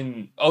 But I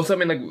mean, also, I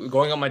mean, like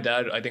growing up, my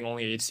dad, I think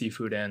only ate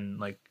seafood and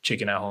like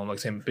chicken at home, like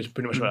same,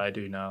 pretty much what I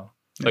do now.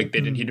 Like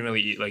he didn't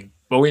really eat like,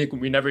 but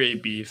we never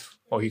ate beef,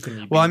 or he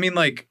couldn't eat. Well, beef. I mean,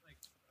 like,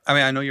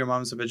 I know your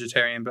mom's a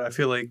vegetarian, but I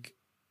feel like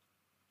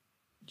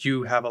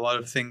you have a lot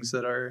of things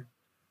that are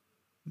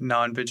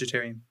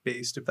non-vegetarian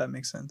based, if that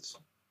makes sense.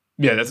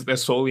 Yeah,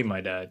 that's solely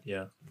my dad.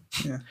 Yeah.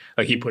 Yeah.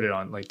 Like he put it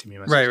on like to me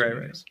and my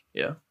Right. sister.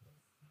 Yeah.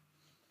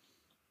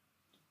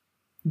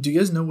 Do you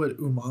guys know what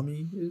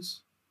umami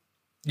is?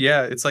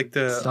 Yeah, it's like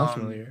the. It's not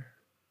familiar.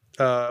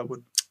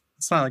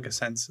 It's not like a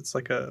sense. It's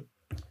like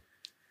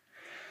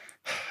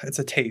it's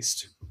a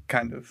taste,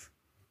 kind of.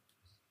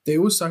 They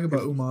always talk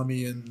about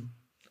umami in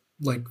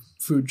like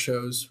food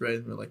shows, right?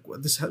 And they're like,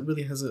 "What? This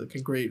really has a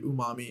great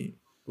umami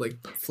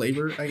like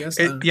flavor." I guess.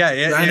 I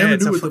never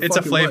knew what the it's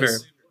a fuck it flavor.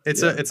 was.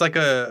 It's like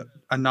a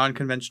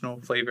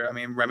non-conventional flavor. I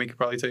mean, Remy could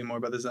probably tell you more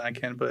about this than I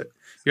can, but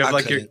you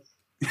have your.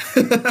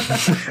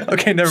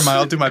 Okay, never mind.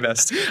 I'll do my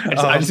best.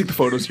 I just took the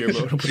photos here,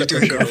 bro. You're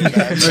doing great,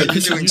 man.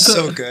 You're doing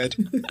so good.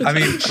 I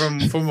mean,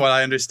 from what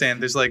I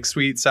understand, there's like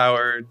sweet,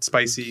 sour,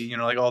 spicy,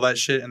 like all that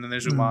shit, and then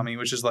there's umami,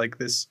 which is like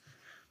this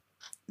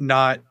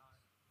not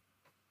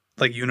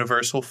like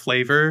universal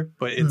flavor,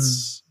 but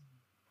it's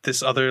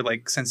this other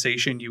like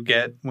sensation you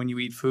get when you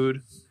eat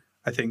food.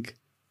 I think.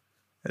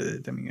 I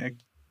think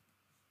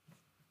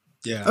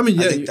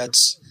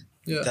that's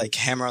like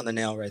hammer on the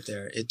nail right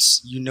there.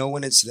 It's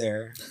when it's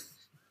there.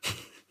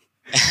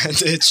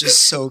 And it's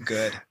just so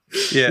good.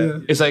 Yeah.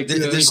 It's like you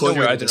close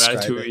your eyes and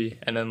Ratatouille,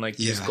 and then like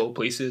you just go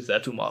places.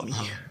 That's umami.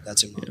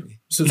 That's umami.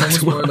 So it's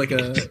almost more like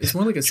a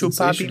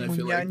sensation. I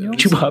feel like.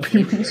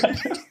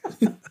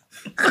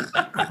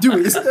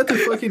 Dude, isn't that the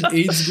fucking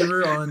AIDS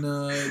giver on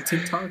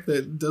TikTok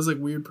that does like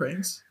weird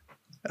pranks?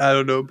 I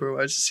don't know, bro.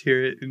 I just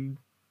hear it in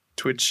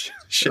Twitch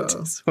shit,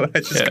 so I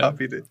just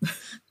copied it.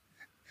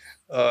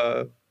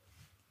 But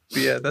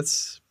yeah,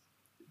 that's.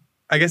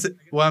 I guess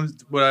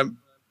what I'm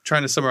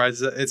trying to summarize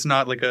is that it's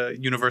not like a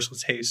universal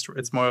taste.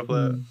 It's more of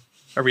a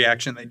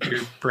reaction that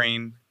your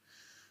brain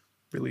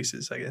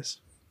releases, I guess.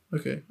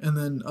 Okay, and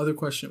then other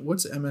question: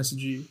 what's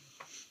MSG?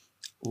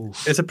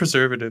 Oof. It's a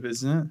preservative,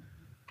 isn't it?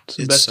 It's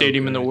the best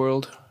stadium in the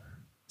world.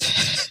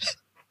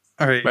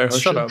 All right,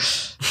 shut up.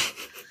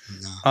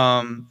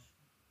 No.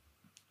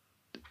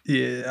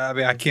 Yeah, I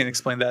mean, I can't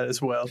explain that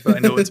as well, but I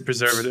know it's a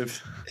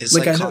preservative. It's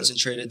like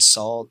concentrated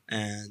salt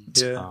and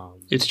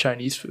it's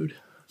Chinese food.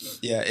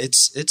 Yeah,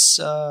 it's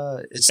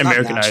Americanized. Not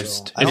natural.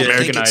 It's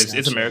Americanized.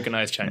 It's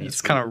Americanized Chinese.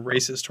 It's kind of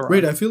racist.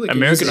 Wait, I feel like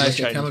Americanized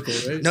like a Chinese.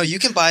 chemical, right? No, you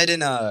can buy it in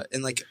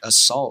like a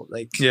salt.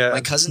 Like my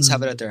cousins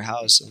have it at their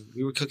house, and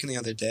we were cooking the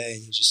other day,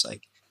 and he's just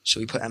like, "Should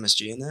we put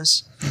MSG in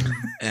this?"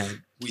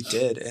 And we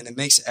did, and it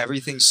makes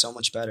everything so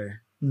much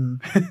better.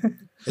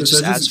 It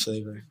just adds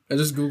flavor. I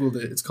just googled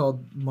it. It's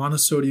called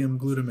monosodium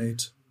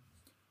glutamate.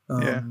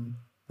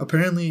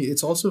 Apparently,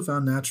 it's also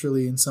found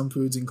naturally in some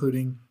foods,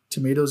 including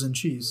tomatoes and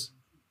cheese.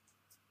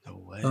 No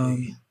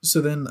way.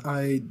 So then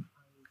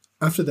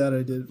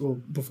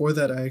before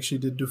that, I actually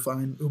did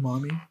define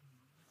umami.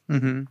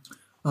 Mm-hmm.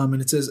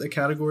 And it says a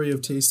category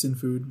of taste in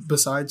food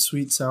besides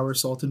sweet, sour,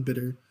 salt, and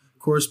bitter,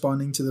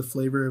 corresponding to the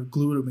flavor of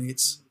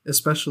glutamates,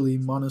 especially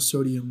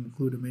monosodium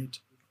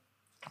glutamate.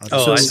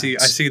 I see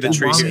the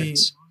tree here.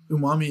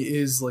 Umami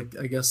is like,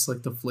 I guess,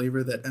 like the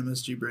flavor that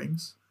MSG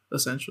brings,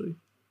 essentially.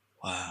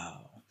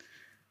 Wow.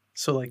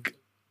 So like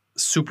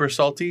super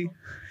salty,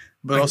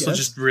 but also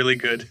just really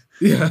good.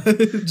 Yeah,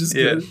 just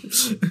good.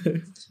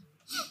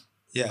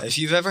 Yeah, if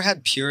you've ever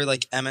had pure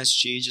like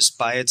MSG just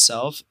by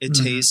itself, it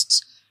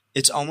tastes.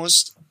 It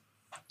almost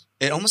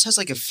has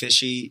like a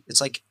fishy. It's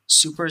like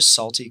super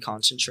salty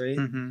concentrate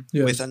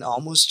with an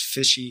almost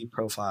fishy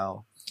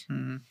profile.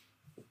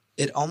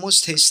 It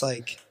almost tastes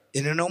like,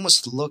 and it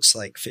almost looks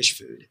like fish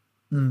food,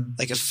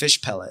 like a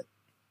fish pellet,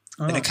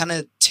 and it kind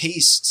of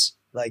tastes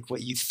like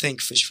what you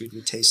think fish food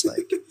would taste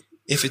like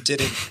if it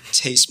didn't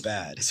taste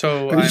bad.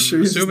 So I'm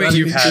assuming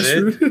you've had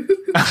it.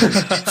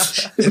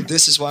 And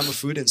this is why I'm a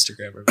food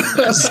Instagrammer.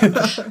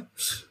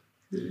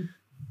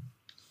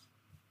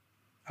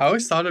 I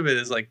always thought of it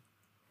as like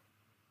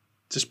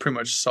just pretty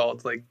much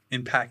salt, like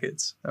in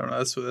packets. I don't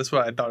know. That's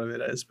what I thought of it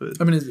as. But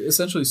I mean, it's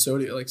essentially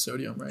sodium,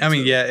 right? I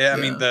mean, yeah. I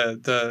mean,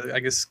 the I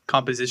guess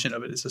composition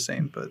of it is the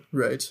same, but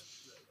right.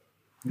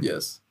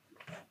 Yes.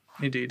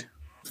 Indeed.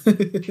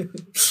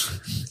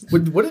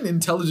 What an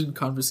intelligent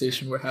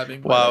conversation we're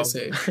having. Wow. I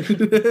say.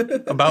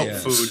 About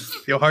food.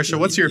 Yo, Harsha,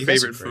 what's your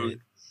favorite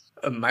food?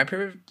 My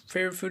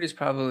favorite food is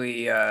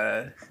probably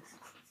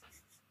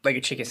like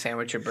a chicken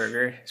sandwich or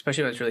burger,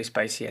 especially when it's really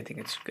spicy. I think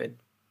it's good.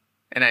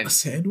 And A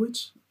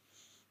sandwich?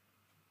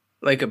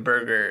 like a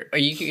burger.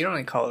 You don't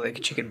really call it like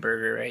a chicken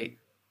burger, right?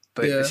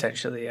 But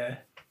essentially,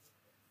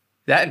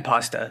 that and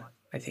pasta,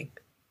 I think.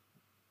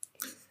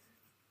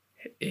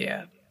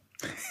 Yeah.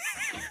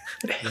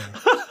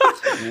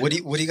 What do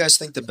you guys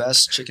think the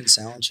best chicken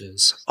sandwich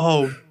is?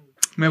 Oh,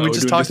 man, we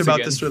just doing talked this about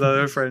again. this with our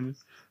other friend.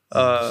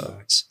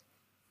 Facts.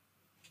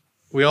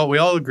 We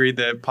all agreed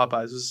that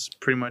Popeyes was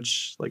pretty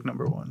much like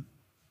number one.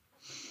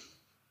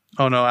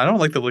 Oh no, I don't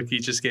like the look he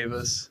just gave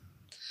us.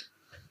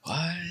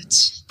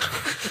 What?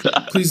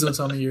 Please don't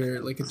tell me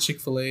you're like a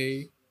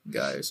Chick-fil-A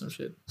guy or some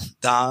shit.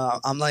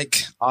 I'm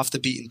like off the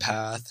beaten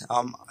path.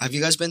 Have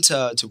you guys been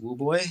to Woo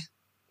Boy?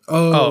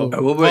 Oh,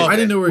 well, I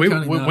didn't know we were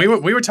counting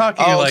that. we were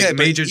talking Oh, like okay, but-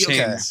 major okay.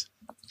 chains.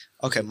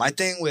 Okay, my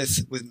thing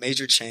with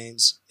major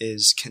chains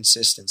is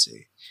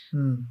consistency.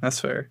 That's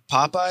fair.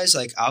 Popeyes,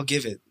 like I'll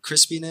give it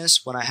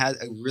crispiness when I had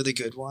a really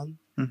good one,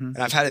 and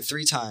I've had it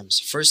 3 times.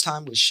 First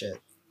time was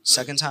shit.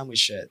 Second time was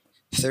shit.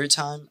 Third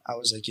time, I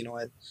was like, you know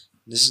what,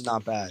 this is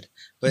not bad.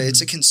 But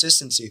it's a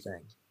consistency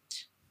thing.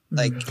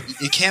 Like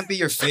it can't be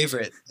your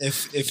favorite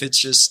if it's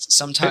just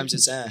sometimes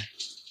it's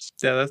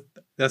Yeah,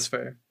 that's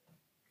fair.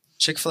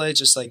 Chick-fil-A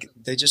just like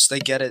they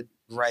get it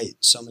right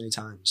so many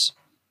times.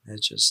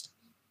 It just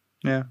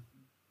Yeah,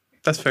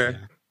 that's fair. Yeah.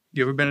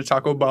 You ever been to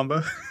Taco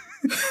Bamba?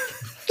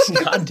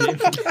 God damn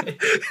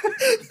it.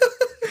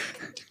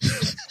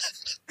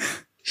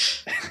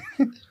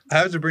 I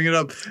have to bring it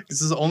up.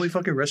 This is the only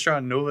fucking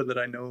restaurant in Nova that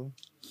I know.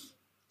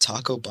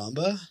 Taco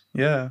Bamba?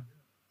 Yeah.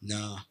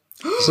 No.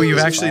 So you've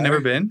Is it actually fire? never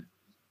been?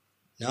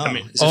 No. I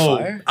mean- Is it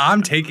fire?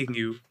 I'm taking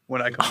you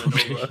when I come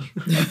to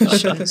Nova.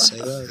 Shit,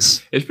 say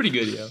less. It's pretty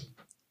good, yeah.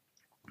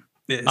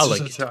 Yeah, I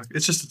like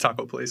it's just a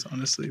taco place,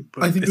 honestly.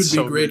 But I think it would it's be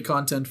so great good.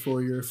 content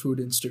for your food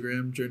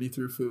Instagram, Journey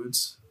Through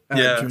Foods.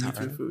 Yeah. Journey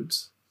Through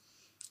Foods.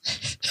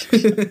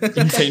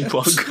 Insane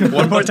plug.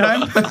 One more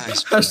time.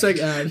 Nice. Hashtag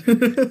ad.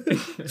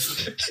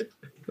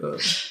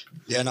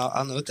 Yeah, no,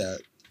 I'll note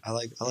that. I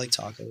like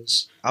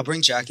tacos. I'll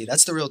bring Jackie.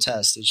 That's the real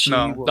test. And she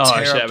No. will Oh,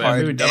 tear shit, man. apart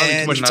Maybe that might be too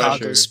any much taco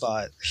pressure.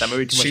 spot. That might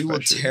be too much She will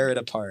pressure. tear it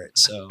apart.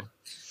 So,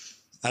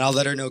 and I'll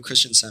let her know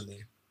Christian sent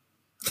me.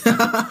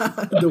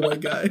 The white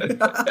guy.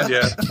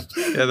 Yeah,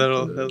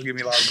 that'll give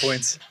me a lot of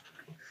points.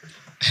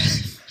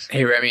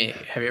 Hey Remy,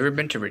 have you ever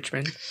been to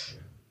Richmond?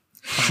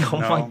 Oh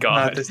No, my not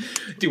god. this-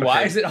 Dude, why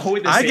Okay. is it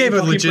always the I same gave a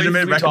fucking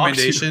legitimate places we talk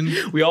to?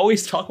 recommendation. We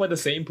always talk about the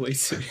same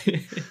places.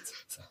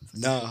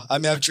 No, I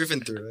mean I've driven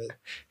through it.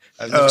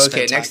 I've never Oh,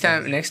 spent okay.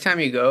 there. Next time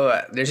you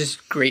go, there's this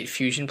great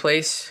fusion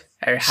place.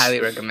 I highly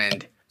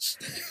recommend.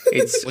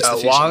 It's What's the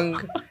fusion?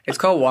 Wong. It's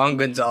called Juan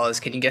Gonzalez.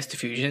 Can you guess the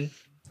fusion?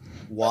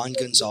 Juan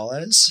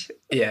Gonzalez.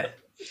 Yeah.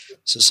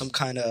 So some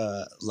kind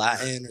of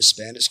Latin or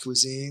Spanish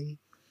cuisine.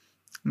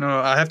 No,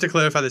 I have to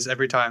clarify this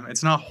every time.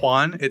 It's not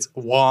Juan, it's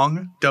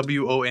Wong,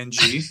 Wong.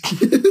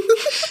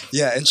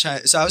 Yeah, in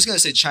China. So I was gonna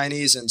say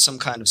Chinese and some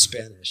kind of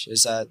Spanish.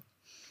 Is that?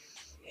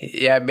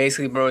 Yeah,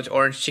 basically, bro, it's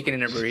orange chicken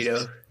in a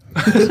burrito.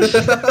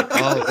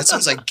 Oh, that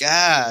sounds like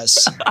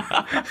gas.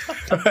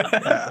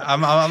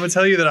 I'm gonna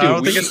tell you that I Dude,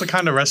 don't think it's the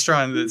kind of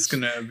restaurant that's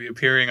gonna be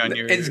appearing on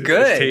your It's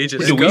good.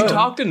 pages. Dude, we go.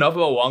 talked enough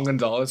about Juan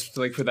Gonzalez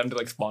for them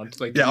to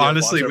sponsor. Yeah,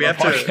 honestly, we have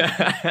to- to.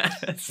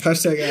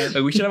 Hashtag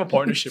ad. We should have a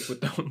partnership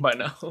with them by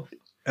now.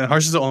 And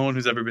Harsh is the only one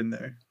who's ever been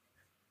there.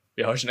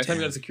 Yeah, Harsh, next time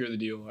you gotta secure the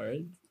deal, all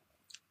right?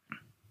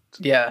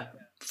 Yeah,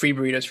 free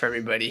burritos for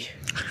everybody.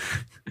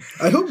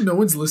 I hope no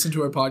one's listened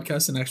to our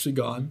podcast and actually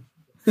gone.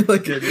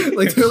 like they're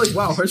like,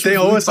 wow, Harsh They was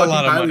owe really us a talking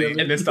lot of highly money. it.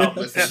 And they stopped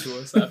listening to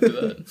us after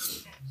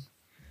that.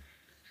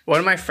 One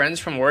of my friends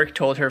from work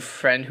told her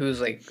friend who's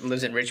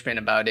lives in Richmond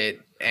about it,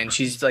 and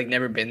she's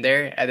never been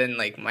there. And then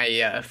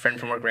my friend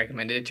from work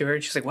recommended it to her.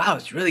 She's like, "Wow,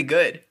 it's really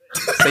good."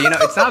 So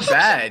it's not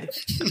bad.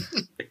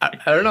 I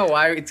don't know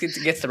why it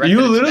gets the record. You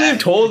it's literally bad.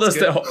 told us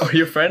It's good. that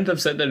your friends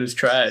have said that it's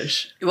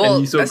trash. Well,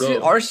 and you still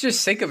go. ours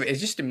just sick of it.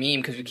 It's just a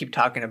meme because we keep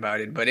talking about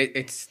it, but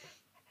it's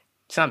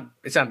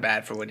not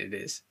bad for what it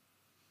is.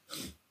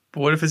 But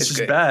what if it's just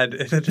good. bad?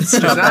 And then it's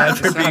not bad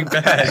for It's being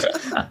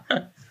not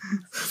bad.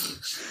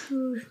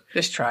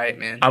 Just try it,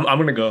 man. I'm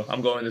gonna go.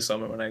 I'm going this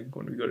summer when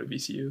we go to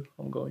VCU.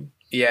 I'm going.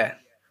 Yeah.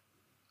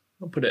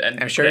 I'll put it.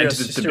 I'm sure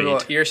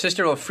your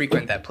sister will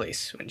frequent that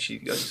place when she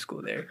goes to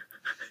school there.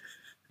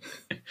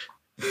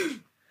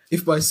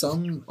 If by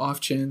some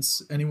off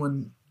chance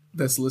anyone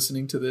that's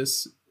listening to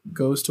this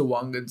goes to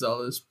Juan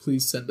Gonzalez,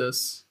 please send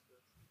us.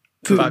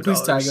 Please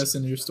 $5. tag us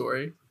in your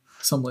story.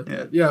 Something like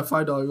that. Yeah,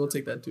 $5. We'll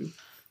take that too.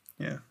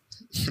 Yeah.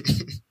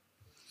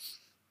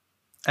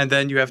 And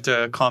then you have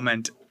to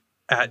comment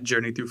at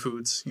Journey Through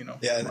Foods, you know.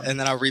 Yeah, and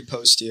then I'll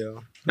repost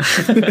you.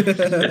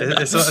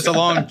 It's a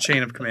long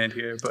chain of command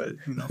here, but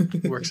you know,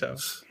 it works out.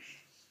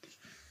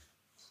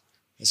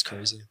 That's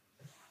crazy.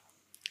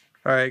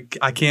 All right,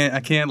 I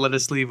can't let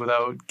us leave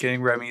without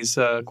getting Remy's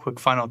quick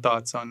final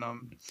thoughts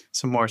on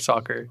some more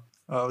soccer.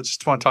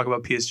 Just want to talk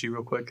about PSG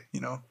real quick. You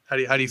know, how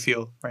do you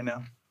feel right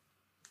now?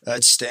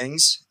 It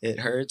stings. It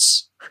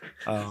hurts.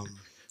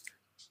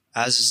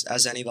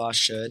 As any loss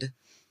should.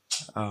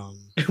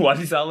 Why does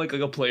he sound like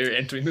a player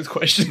entering this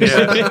question?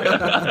 Yeah.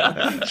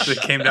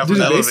 It came down from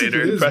the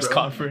elevator. is, Press bro.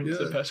 conference.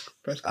 Yeah.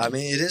 Press I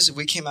mean, it is.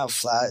 We came out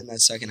flat in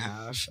that second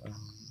half.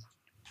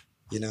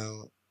 You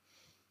know,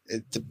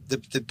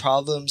 the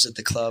problems at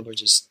the club are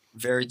just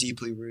very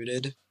deeply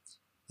rooted.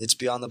 It's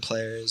beyond the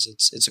players.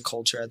 It's a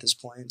culture at this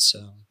point.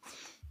 So,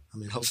 I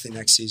mean, hopefully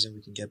next season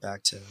we can get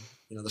back to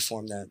the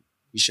form that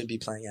we should be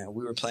playing at.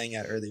 We were playing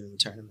at earlier in the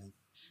tournament.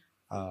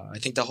 I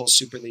think the whole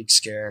Super League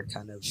scare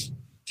kind of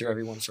threw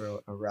everyone for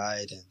a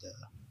ride, and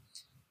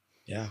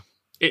yeah.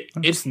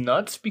 It's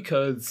nuts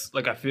because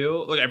I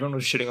feel like everyone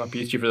was shitting on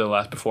PSG for their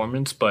last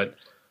performance, but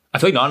I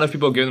feel like not enough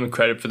people give them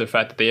credit for the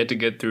fact that they had to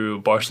get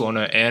through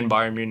Barcelona and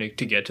Bayern Munich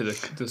to get to the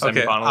semifinals.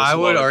 Okay, I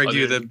would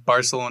argue that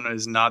Barcelona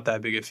is not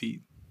that big a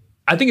feat.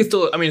 I think it's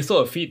still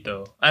a feat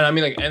though, and I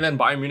mean and then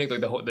Bayern Munich the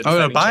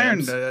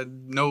Bayern,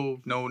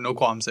 champs. no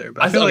qualms there.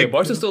 But I feel like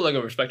Barca's Barca's still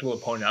a respectable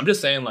opponent. I'm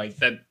just saying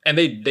that, and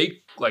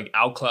they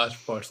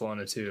outclassed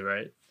Barcelona too,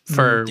 right?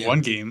 For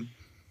one game.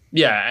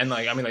 Yeah, and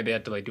they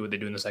had to do what they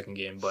do in the second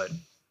game, but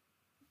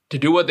to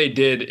do what they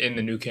did in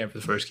the new camp for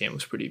the first game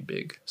was pretty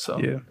big. So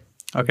yeah,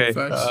 okay.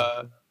 Drew,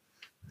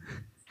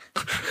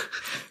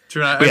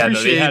 I Yeah,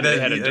 appreciate they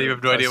had that you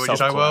have no idea what you're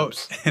talking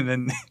about, and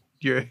then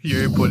your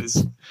input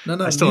is. No,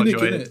 I still Munich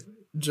enjoyed in it.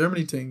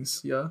 Germany things,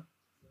 yeah.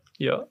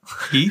 yeah.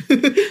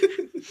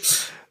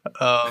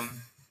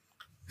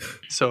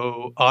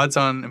 So odds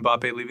on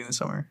Mbappe leaving this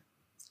summer?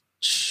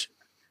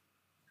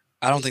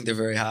 I don't think they're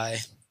very high.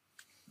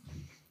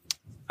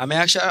 I mean,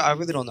 actually, I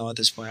really don't know at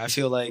this point. I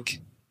feel like,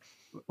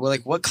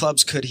 what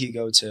clubs could he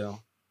go to?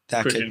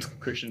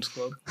 Christian's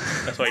club.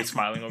 That's why he's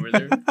smiling over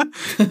there.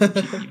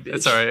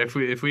 That's all right. If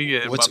we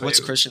get what's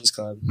Mbappe, Christian's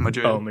club?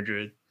 Madrid. Oh,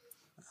 Madrid.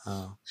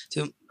 Oh,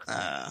 dude,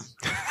 I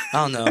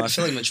don't know. I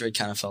feel like Madrid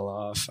kind of fell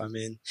off. I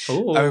mean,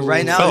 Oh,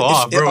 right now, fell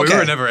off, bro. okay. We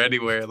were never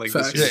anywhere like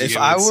this. Facts. year to If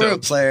begin I with, were so- a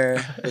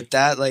player with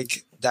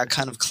that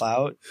kind of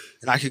clout,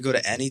 and I could go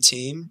to any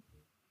team,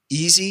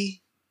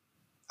 easy,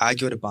 I'd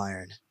go to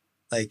Bayern.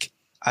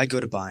 I'd go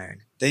to Bayern.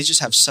 They just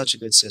have such a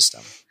good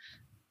system.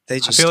 I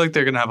feel like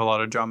they're gonna have a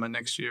lot of drama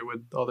next year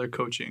with all their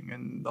coaching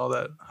and all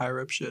that higher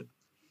up shit.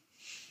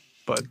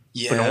 But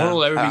yeah, But no one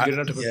will ever be good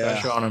enough to put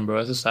pressure on him, bro.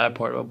 That's the sad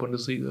part about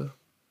Bundesliga.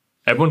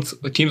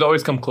 The teams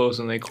always come close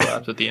and they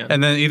collapse at the end.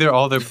 and then either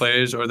all their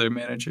players or their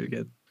manager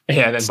get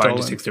Yeah, and then Bayern Stolen.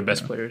 just takes their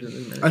best players.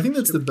 And then I think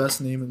that's the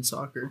best name in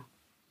soccer.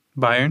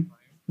 Bayern.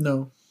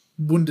 No,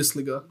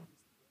 Bundesliga.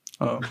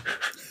 Oh,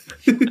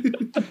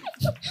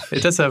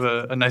 it does have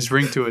a nice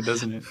ring to it,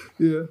 doesn't it?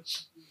 Yeah.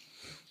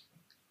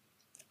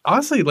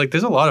 Honestly,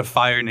 there's a lot of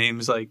fire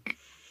names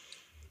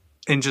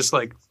in just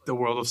the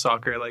world of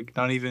soccer.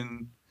 Not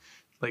even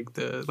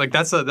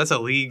that's a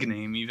league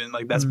name even.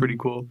 That's pretty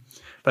cool.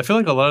 But I feel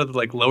like a lot of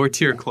the lower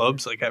tier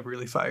clubs have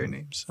really fire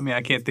names. I mean,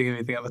 I can't think of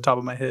anything on the top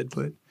of my head,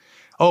 but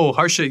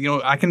Harsha,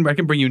 I can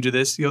bring you into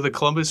this. The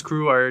Columbus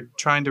Crew are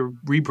trying to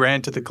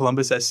rebrand to the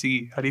Columbus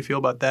SC. How do you feel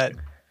about that?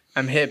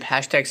 I'm hip.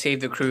 #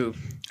 save the crew.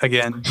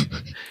 Again,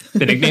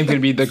 the nickname's gonna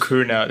be the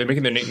Crew now. They're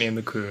making their nickname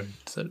the Crew.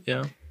 So,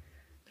 yeah.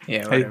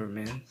 Yeah, whatever,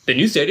 man. The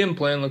new stadium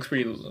plan looks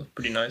pretty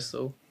nice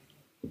though.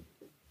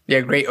 Yeah,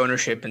 great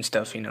ownership and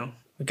stuff. We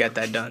got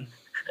that done.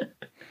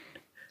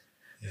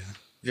 Yeah,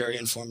 very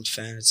informed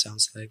fan. It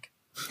sounds like.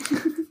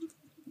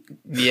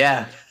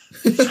 Yeah.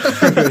 You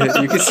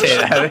could say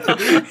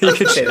that. You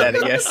could say that,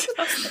 I guess.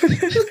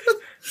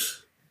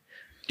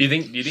 Do you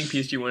think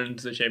PSG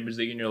wins the Champions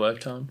League in your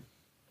lifetime?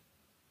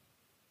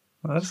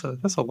 well,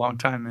 that's a long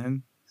time,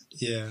 man.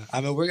 Yeah,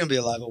 I mean, we're gonna be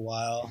alive a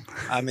while.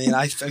 I mean,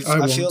 I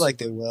feel like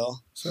they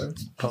will. Sorry.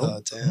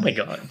 Oh damn! Oh my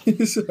god.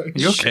 Sorry.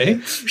 You okay?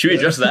 Should we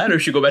address that or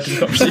should we go back to the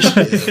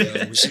conversation?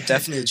 Yeah, we should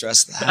definitely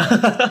address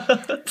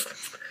that.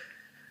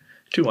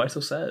 Dude, why so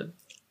sad?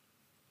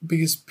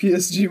 Because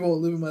PSG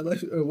won't live in my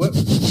life. Or what?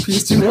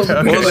 PSG won't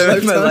live live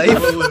in my life.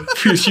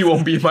 PSG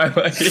won't be my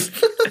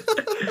life.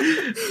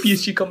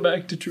 PSG come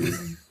back to true.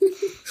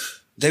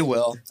 They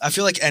will. I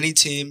feel like any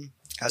team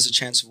has a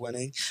chance of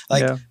winning.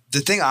 Yeah.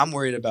 The thing I'm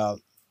worried about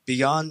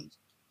beyond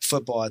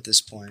football at this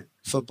point,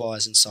 football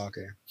as in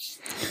soccer,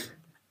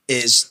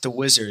 is the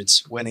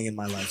Wizards winning in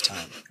my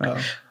lifetime.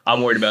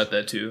 I'm worried about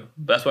that too.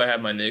 That's why I have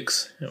my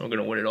Knicks, and we're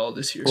gonna win it all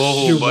this year.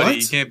 Whoa, Dude, buddy, what?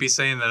 you can't be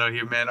saying that out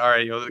here, man. All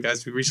right, yo,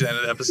 guys, we reached the end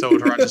of the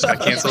episode. Ron just got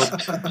canceled.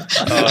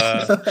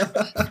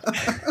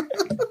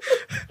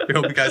 We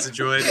hope you guys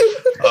enjoyed.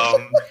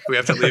 We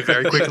have to leave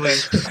very quickly.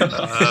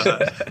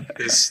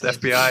 There's the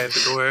FBI at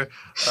the door.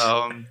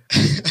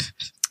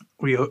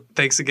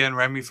 Thanks again,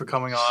 Remy, for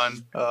coming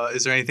on.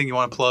 Is there anything you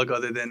want to plug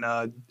other than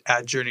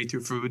at Journey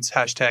Through Foods,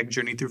 hashtag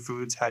Journey Through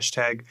Foods,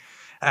 hashtag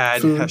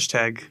ad, food.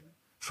 hashtag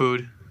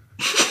food,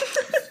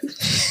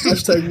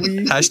 Hashtag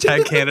we.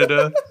 hashtag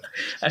Canada.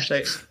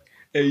 Hashtag.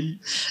 Hey.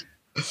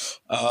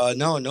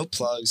 No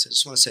plugs. I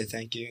just want to say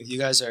thank you. You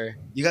guys are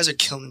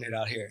killing it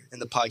out here in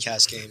the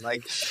podcast game.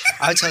 Like,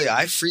 I tell you,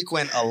 I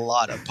frequent a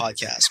lot of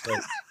podcasts, but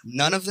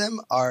none of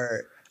them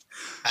are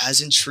as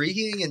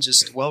intriguing and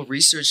just well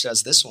researched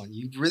as this one.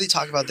 You really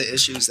talk about the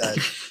issues that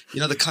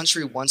the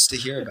country wants to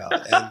hear about,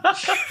 and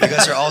you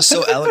guys are all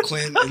so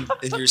eloquent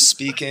in your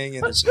speaking,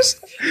 and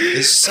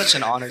it's such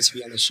an honor to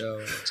be on the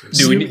show.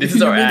 Dude, this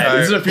is our ad.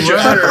 This is a future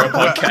ad or a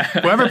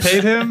podcast. Whoever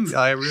paid him,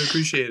 I really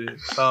appreciate it.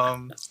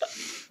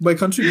 By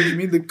country, did you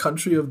mean the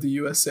country of the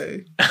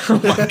USA?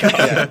 Oh my god.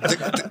 Yeah,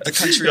 the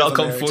country Y'all of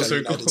come America, full the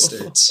circle. United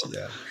States.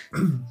 Yeah.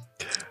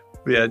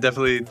 Yeah,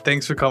 definitely.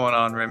 Thanks for coming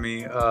on,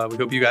 Remy. We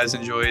hope you guys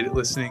enjoyed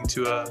listening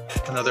to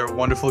another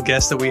wonderful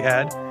guest that we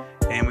had.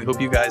 And we hope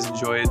you guys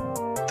enjoyed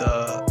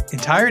the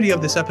entirety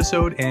of this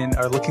episode and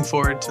are looking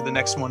forward to the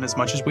next one as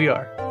much as we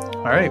are.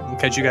 All right. We'll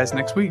catch you guys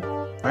next week.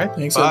 All right.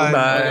 Thanks, Bye.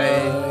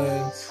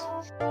 everybody. Bye.